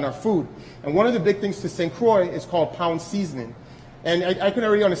use a lot in our food. And one of the big things to St. Croix is called pound seasoning. And I can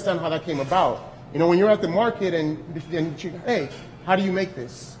already understand how that came about. You know, when you're at the market and hey, how do you make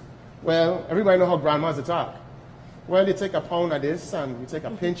this? Well, everybody know how grandmas talk. Well, you take a pound of this and you take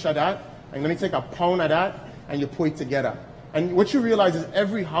a pinch of that, and then you take a pound of that and you put it together. And what you realize is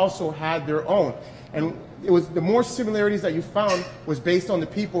every household had their own. And it was the more similarities that you found was based on the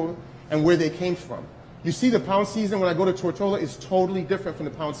people and where they came from. You see the pound seasoning when I go to Tortola is totally different from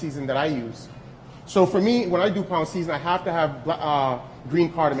the pound seasoning that I use. So for me, when I do pound seasoning, I have to have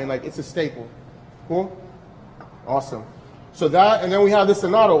green cardamom, like it's a staple. Cool? Awesome. So that, and then we have this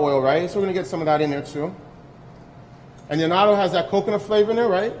annatto oil, right? So we're gonna get some of that in there too. And the annatto has that coconut flavor in there,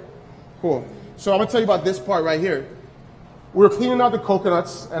 right? Cool. So I'm gonna tell you about this part right here. We were cleaning out the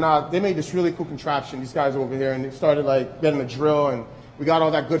coconuts, and they made this really cool contraption, these guys over here, and they started like getting a drill, and we got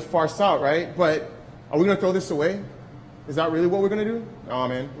all that good farce out, right? But Are we going to throw this away? Is that really what we're going to do? No,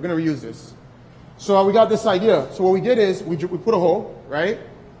 man. We're going to reuse this. So we got this idea. So what we did is we put a hole, right?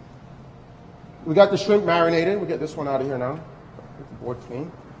 We got the shrimp marinated. We'll get this one out of here now. Get the board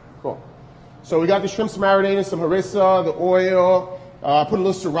clean. Cool. So we got the shrimps marinated, some harissa, the oil. Put a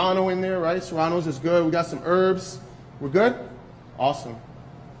little serrano in there, right? Serrano's is good. We got some herbs. We're good? Awesome.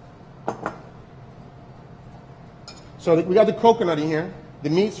 So we got the coconut in here. The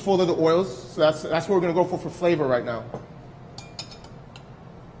meat's full of the oils. So that's what we're going to go for flavor right now.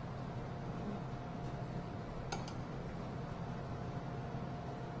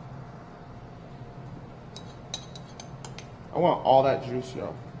 I want all that juice,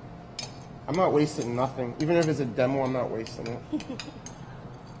 yo. I'm not wasting nothing. Even if it's a demo, I'm not wasting it. Let's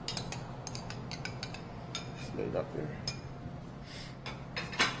lay it up there.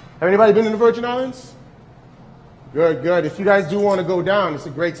 Have anybody been to the Virgin Islands? Good, good. If you guys do want to go down, it's a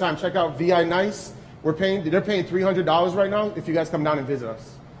great time. Check out VI Nice. They're paying $300 right now if you guys come down and visit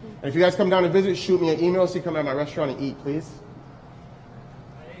us. And if you guys come down and visit, shoot me an email so you come to my restaurant and eat, please.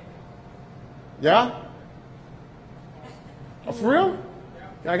 Yeah? Oh, for real?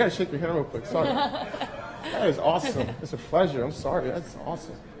 Yeah, I gotta shake your hand real quick. Sorry. That is awesome. It's a pleasure. I'm sorry. That's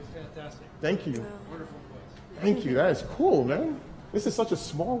awesome. Fantastic. Thank you. Wonderful place. Thank you. That is cool, man. This is such a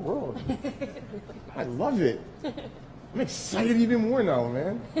small world. I love it. I'm excited even more now,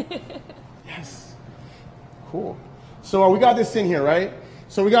 man. Yes. Cool. So we got this in here, right?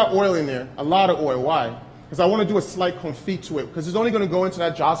 So we got oil in there. A lot of oil. Why? Because I want to do a slight confit to it. Because it's only going to go into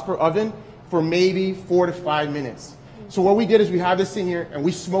that Jasper oven for maybe 4 to 5 minutes. So what we did is we have this in here and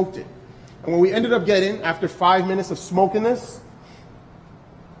we smoked it. And what we ended up getting after 5 minutes of smoking this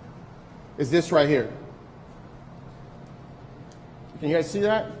is this right here. Can you guys see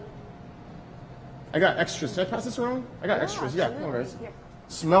that? I got extras. Did I pass this around? I got extras. Yeah, no worries.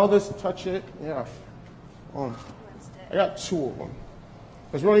 Smell this, touch it. Yeah. I got 2 of them.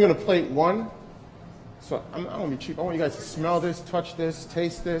 Because we're only going to plate 1. So I don't want to be cheap. I want you guys to smell this, touch this,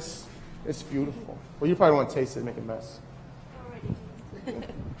 taste this. It's beautiful. Well, you probably want to taste it and make a mess. It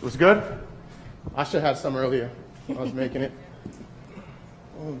was good? I should have some earlier when I was making it.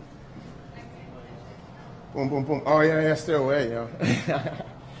 Boom. Boom, boom, boom. Oh, yeah, stay away, yo.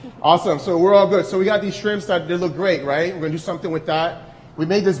 Awesome. So we're all good. So we got these shrimps that they look great, right? We're going to do something with that. We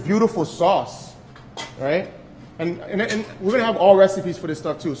made this beautiful sauce, right? And we're going to have all recipes for this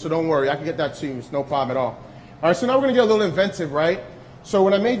stuff, too. So don't worry. I can get that to you. It's no problem at all. All right, so now we're going to get a little inventive, right? So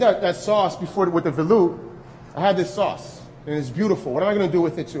when I made that sauce before with the veloute, I had this sauce, and it's beautiful. What am I going to do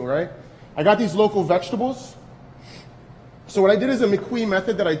with it too, right? I got these local vegetables. So what I did is a McQueen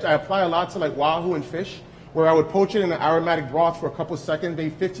method that I apply a lot to like wahoo and fish, where I would poach it in an aromatic broth for a couple seconds, maybe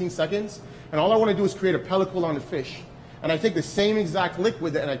 15 seconds, and all I want to do is create a pellicle on the fish. And I take the same exact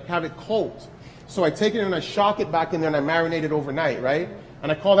liquid and I have it cold. So I take it and I shock it back in there and I marinate it overnight, right?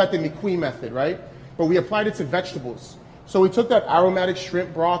 And I call that the McQueen method, right? But we applied it to vegetables. So we took that aromatic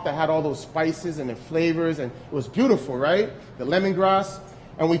shrimp broth that had all those spices and the flavors, and it was beautiful, right? The lemongrass.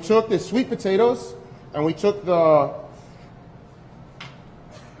 And we took the sweet potatoes, and we took the,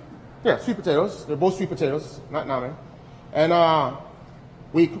 sweet potatoes. They're both sweet potatoes, not ramen. And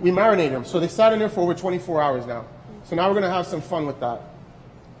we marinated them. So they sat in there for over 24 hours now. So now we're going to have some fun with that.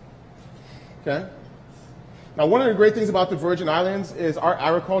 Okay? Now, one of the great things about the Virgin Islands is our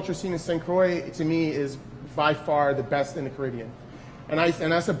agriculture scene in St. Croix, to me, is by far the best in the Caribbean. And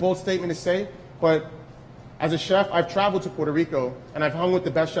that's a bold statement to say, but as a chef, I've traveled to Puerto Rico, and I've hung with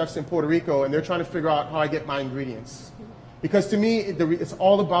the best chefs in Puerto Rico, and they're trying to figure out how I get my ingredients. Because to me, it's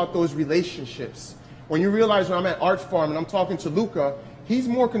all about those relationships. When you realize when I'm at Art Farm and I'm talking to Luca, he's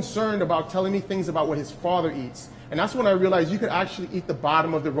more concerned about telling me things about what his father eats. And that's when I realized you could actually eat the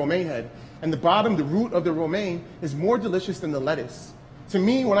bottom of the romaine head. And the bottom, the root of the romaine, is more delicious than the lettuce. To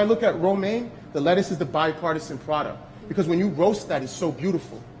me, when I look at romaine, the lettuce is the bipartisan product. Because when you roast that, it's so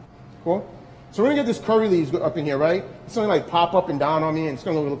beautiful. Cool? So we're going to get this curry leaves up in here, right? It's going to like pop up and down on me, and it's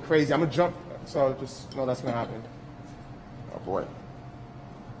going to look a little crazy. I'm going to jump, so just know that's going to happen. Oh, boy.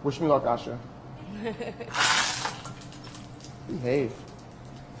 Wish me luck, Asha. Behave.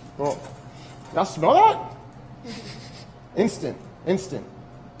 Cool. Y'all smell that? Instant. Instant.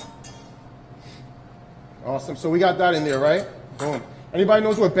 Awesome. So we got that in there, right? Boom. Anybody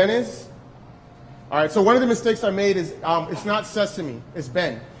knows what Ben is? All right. So one of the mistakes I made is it's not sesame. It's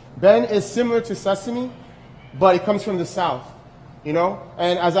Ben. Ben is similar to sesame, but it comes from the South, you know?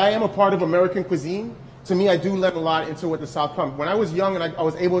 And as I am a part of American cuisine, to me, I do learn a lot into what the South comes. When I was young and I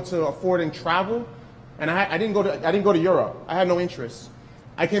was able to afford and travel, and I didn't go to Europe. I had no interest.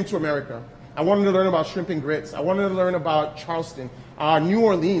 I came to America. I wanted to learn about shrimp and grits. I wanted to learn about Charleston. New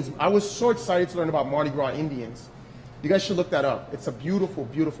Orleans. I was so excited to learn about Mardi Gras Indians. You guys should look that up. It's a beautiful,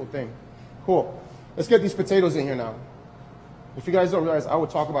 beautiful thing. Cool. Let's get these potatoes in here now. If you guys don't realize, I would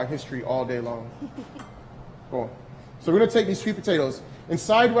talk about history all day long. Cool. So we're going to take these sweet potatoes.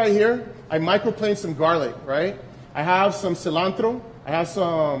 Inside right here, I microplaned some garlic, right? I have some cilantro. I have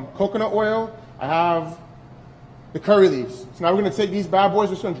some coconut oil. I have the curry leaves. So now we're going to take these bad boys.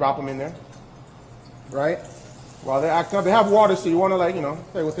 We're just going to drop them in there, right? While they're acting up. They have water, so you want to, like, you know,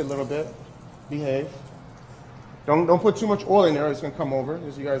 play with it a little bit. Behave. Don't put too much oil in there. It's going to come over,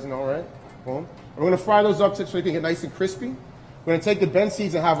 as you guys know, right? Boom. We're going to fry those up so they can get nice and crispy. We're going to take the bent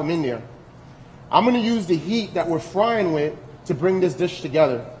seeds and have them in there. I'm going to use the heat that we're frying with to bring this dish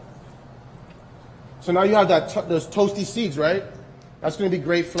together. So now you have those toasty seeds, right? That's going to be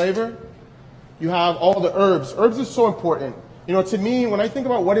great flavor. You have all the herbs. Herbs is so important. You know, to me, when I think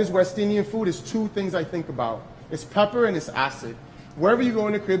about what is West Indian food, it's two things I think about. It's pepper and it's acid. Wherever you go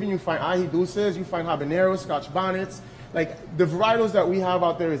in the Caribbean, you find ají dulces, you find habaneros, Scotch bonnets. Like, the varietals that we have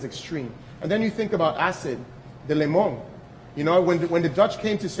out there is extreme. And then you think about acid, the limon. You know, when the Dutch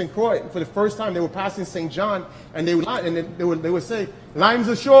came to St. Croix for the first time, they were passing St. John, and they would say, limes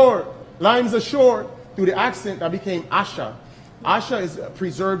ashore, limes ashore. Through the accent, that became asha. Asha is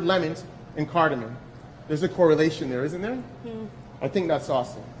preserved lemons and cardamom. There's a correlation there, isn't there? Mm. I think that's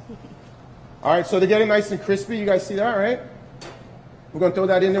awesome. All right, so they're getting nice and crispy. You guys see that, right? We're going to throw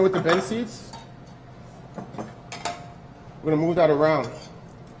that in there with the bent seeds. We're going to move that around.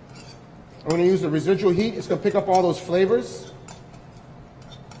 I'm going to use the residual heat. It's going to pick up all those flavors.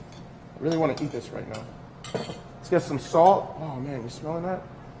 I really want to eat this right now. Let's get some salt. Oh, man, you smelling that?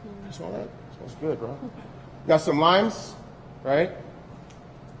 You smell that? It smells good, bro. Got some limes, right?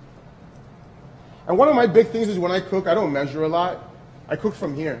 And one of my big things is when I cook, I don't measure a lot. I cook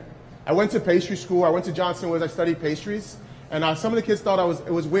from here. I went to pastry school. I went to Johnson Woods. I studied pastries. And some of the kids thought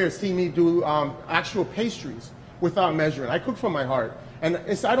it was weird seeing me do actual pastries without measuring. I cook from my heart. And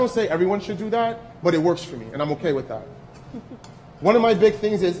I don't say everyone should do that, but it works for me, and I'm okay with that. One of my big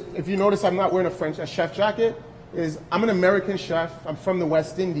things is, if you notice I'm not wearing a chef jacket, is I'm an American chef. I'm from the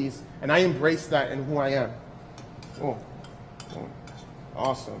West Indies, and I embrace that in who I am. Oh,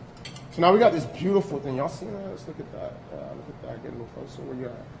 awesome. So now we got this beautiful thing. Y'all see that? Let's look at that. Look at that. Get a little closer. Where you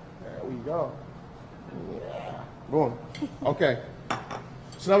at? There we go. Yeah. Boom. Okay.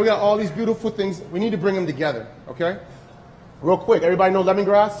 So now we got all these beautiful things. We need to bring them together, okay? Real quick, everybody know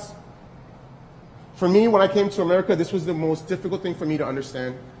lemongrass? For me, when I came to America, this was the most difficult thing for me to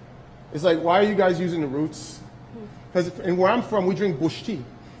understand. It's like, why are you guys using the roots? Because where I'm from, we drink bush tea.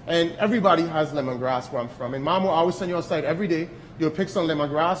 And everybody has lemongrass where I'm from. And Mom will always send you outside every day. You'll pick some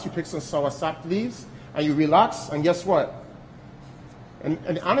lemongrass, you pick some soursop leaves, and you relax, and guess what?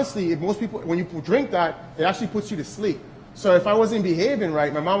 And honestly, if most people, when you drink that, it actually puts you to sleep. So if I wasn't behaving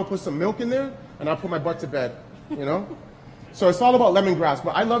right, my mom would put some milk in there, and I'll put my butt to bed, you know? So it's all about lemongrass,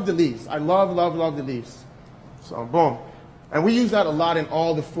 but I love the leaves. I love, love, love the leaves. So boom. And we use that a lot in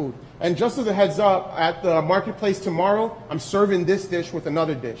all the food. And just as a heads up, at the marketplace tomorrow, I'm serving this dish with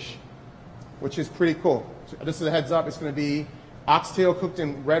another dish, which is pretty cool. So this is a heads up. It's going to be oxtail cooked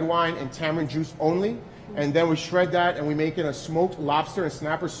in red wine and tamarind juice only. And then we shred that and we make it a smoked lobster and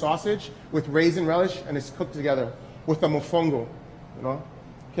snapper sausage with raisin relish, and it's cooked together with a mofongo, you know?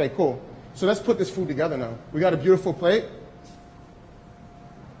 Okay, cool. So let's put this food together now. We got a beautiful plate.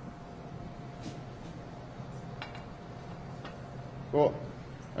 Cool.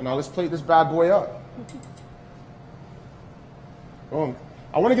 And now let's plate this bad boy up. Boom.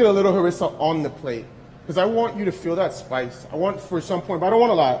 I want to get a little harissa on the plate because I want you to feel that spice. I want for some point, but I don't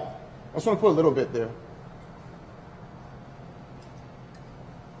want a lot. I just want to put a little bit there.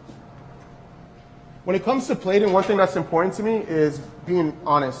 When it comes to plating, one thing that's important to me is being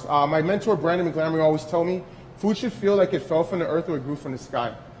honest. My mentor, Brandon McGlamry, always told me, food should feel like it fell from the earth or it grew from the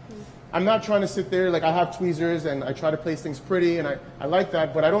sky. I'm not trying to sit there, like I have tweezers and I try to place things pretty and I like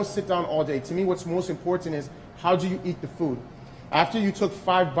that, but I don't sit down all day. To me, what's most important is how do you eat the food? After you took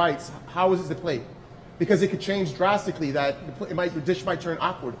 5 bites, how is the plate? Because it could change drastically, that the dish might turn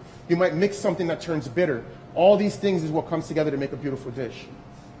awkward. You might mix something that turns bitter. All these things is what comes together to make a beautiful dish.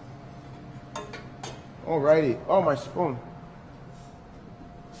 Alrighty. Oh, my spoon.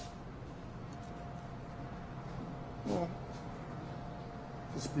 Yeah.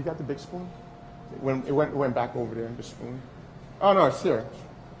 You got the big spoon? It went back over there, the spoon. Oh, no, it's here.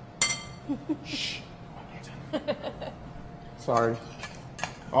 Shh. Sorry.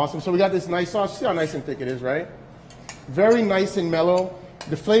 Awesome. So we got this nice sauce. See how nice and thick it is, right? Very nice and mellow.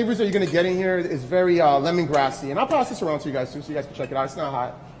 The flavors that you're going to get in here is very lemongrassy. And I'll pass this around to you guys, too, so you guys can check it out. It's not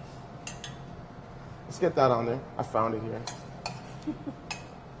hot. Let's get that on there. I found it here.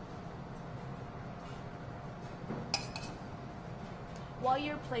 While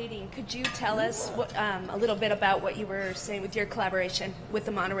you're plating, could you tell us what, a little bit about what you were saying with your collaboration with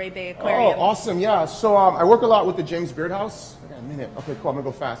the Monterey Bay Aquarium? Oh, awesome, yeah. So I work a lot with the James Beard House. I got a minute. Okay, cool, I'm gonna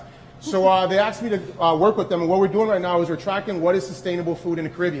go fast. So they asked me to work with them, and what we're doing right now is we're tracking what is sustainable food in the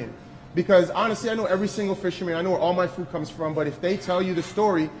Caribbean. Because honestly, I know every single fisherman, I know where all my food comes from, but if they tell you the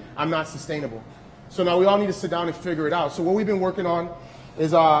story, I'm not sustainable. So now we all need to sit down and figure it out. So what we've been working on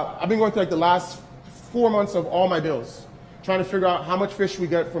is, I've been going through like the last 4 months of all my bills, trying to figure out how much fish we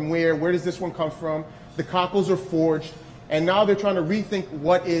get from where does this one come from. The cockles are foraged, and now they're trying to rethink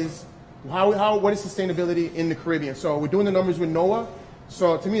what is sustainability in the Caribbean. So we're doing the numbers with NOAA.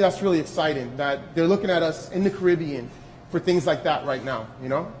 So to me, that's really exciting that they're looking at us in the Caribbean for things like that right now, you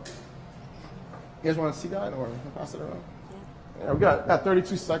know? You guys want to see that, or pass it around? Yeah, we got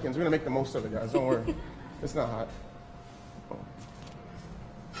 32 seconds. We're gonna make the most of it, guys. Don't worry. It's not hot.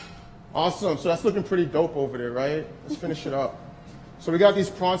 Awesome. So that's looking pretty dope over there, right? Let's finish it up. So we got these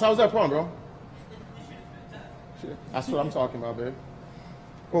prawns. How's that prawn, bro? That's what I'm talking about, babe.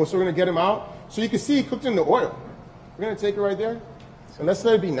 Cool. So we're gonna get them out. So you can see cooked in the oil. We're gonna take it right there. And let's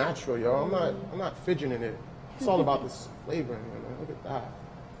let it be natural, yo. I'm not fidgeting in it. It's all about this flavor, man. Look at that.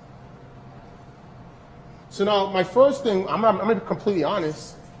 So now, my first thing, I'm gonna be completely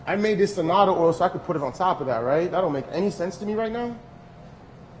honest. I made this sonata oil so I could put it on top of that, right? That don't make any sense to me right now.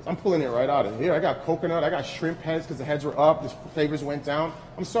 I'm pulling it right out of here. I got coconut, I got shrimp heads because the heads were up, the flavors went down.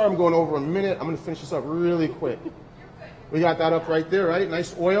 I'm sorry I'm going over a minute. I'm gonna finish this up really quick. We got that up right there, right?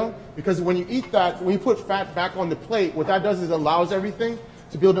 Nice oil. Because when you eat that, when you put fat back on the plate, what that does is it allows everything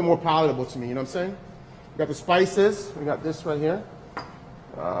to be a little bit more palatable to me, you know what I'm saying? We got the spices, we got this right here.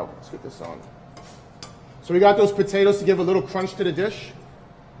 Let's get this on. So we got those potatoes to give a little crunch to the dish.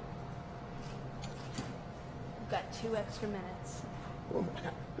 We've got 2 extra minutes.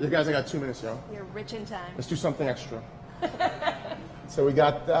 You guys, I got 2 minutes, yo. You're rich in time. Let's do something extra. So we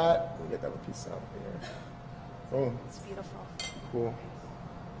got that. We'll get that little piece out here. Boom. It's beautiful. Cool.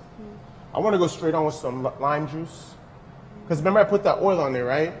 I want to go straight on with some lime juice. Because remember I put that oil on there,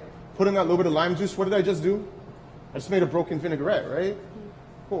 right? Put in that little bit of lime juice. What did I just do? I just made a broken vinaigrette, right?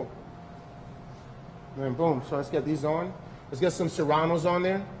 Cool. And then boom. So let's get these on. Let's get some serranos on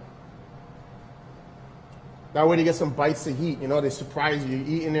there. That way you get some bites of heat. You know, they surprise you.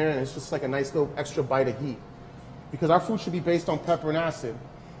 You eat in there and it's just like a nice little extra bite of heat. Because our food should be based on pepper and acid.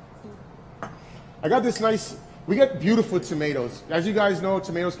 I got this nice, we get beautiful tomatoes. As you guys know,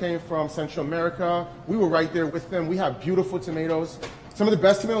 tomatoes came from Central America. We were right there with them. We have beautiful tomatoes. Some of the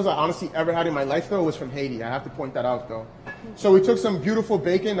best tomatoes I honestly ever had in my life, though, was from Haiti. I have to point that out, though. So we took some beautiful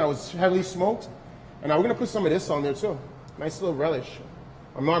bacon that was heavily smoked. And now we're going to put some of this on there, too. Nice little relish.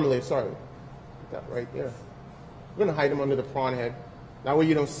 Or marmalade, sorry. Put that right there. We're going to hide him under the prawn head. That way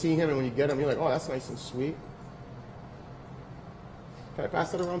you don't see him, and when you get him, you're like, oh, that's nice and sweet. Can I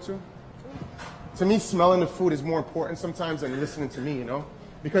pass that around, too? To me, smelling the food is more important sometimes than listening to me, you know?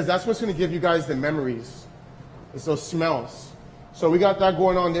 Because that's what's going to give you guys the memories. It's those smells. So we got that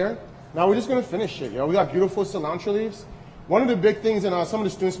going on there. Now we're just going to finish it, yo. We got beautiful cilantro leaves. One of the big things, and some of the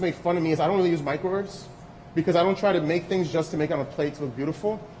students make fun of me, is I don't really use microwaves because I don't try to make things just to make it on a plate to look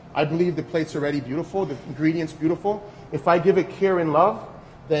beautiful. I believe the plate's already beautiful, the ingredients beautiful. If I give it care and love,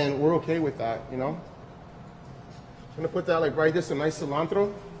 then we're okay with that, you know? I'm going to put that like right there, some nice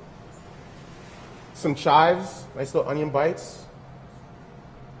cilantro. Some chives, nice little onion bites.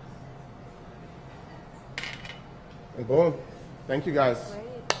 And boom. Thank you, guys. Great.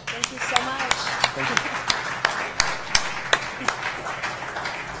 Thank you so much. Thank you.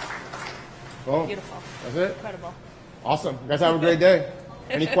 Boom. Beautiful. That's it? Incredible. Awesome. You guys have a great day.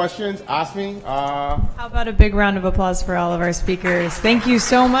 Any questions? Ask me. How about a big round of applause for all of our speakers? Thank you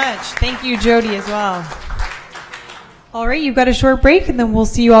so much. Thank you, Jody, as well. All right, you've got a short break, and then we'll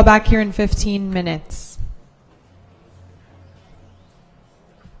see you all back here in 15 minutes.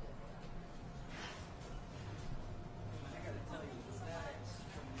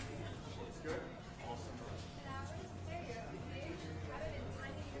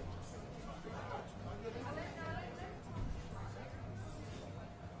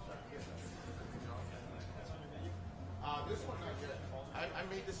 This one, not yet. I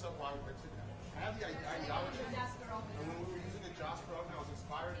made this up while we were today. I have the ideology. And when we were using the Jasper oven, I was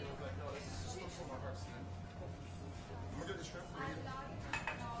inspired. And I was like, oh, this is just so my heart's in. Look at the shrimp. Put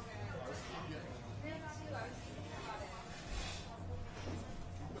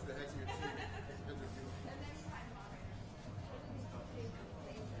the heads here too. The heads are beautiful.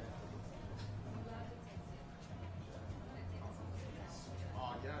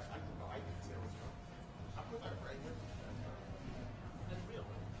 Oh, yeah. I can tails, bro. I put that right here.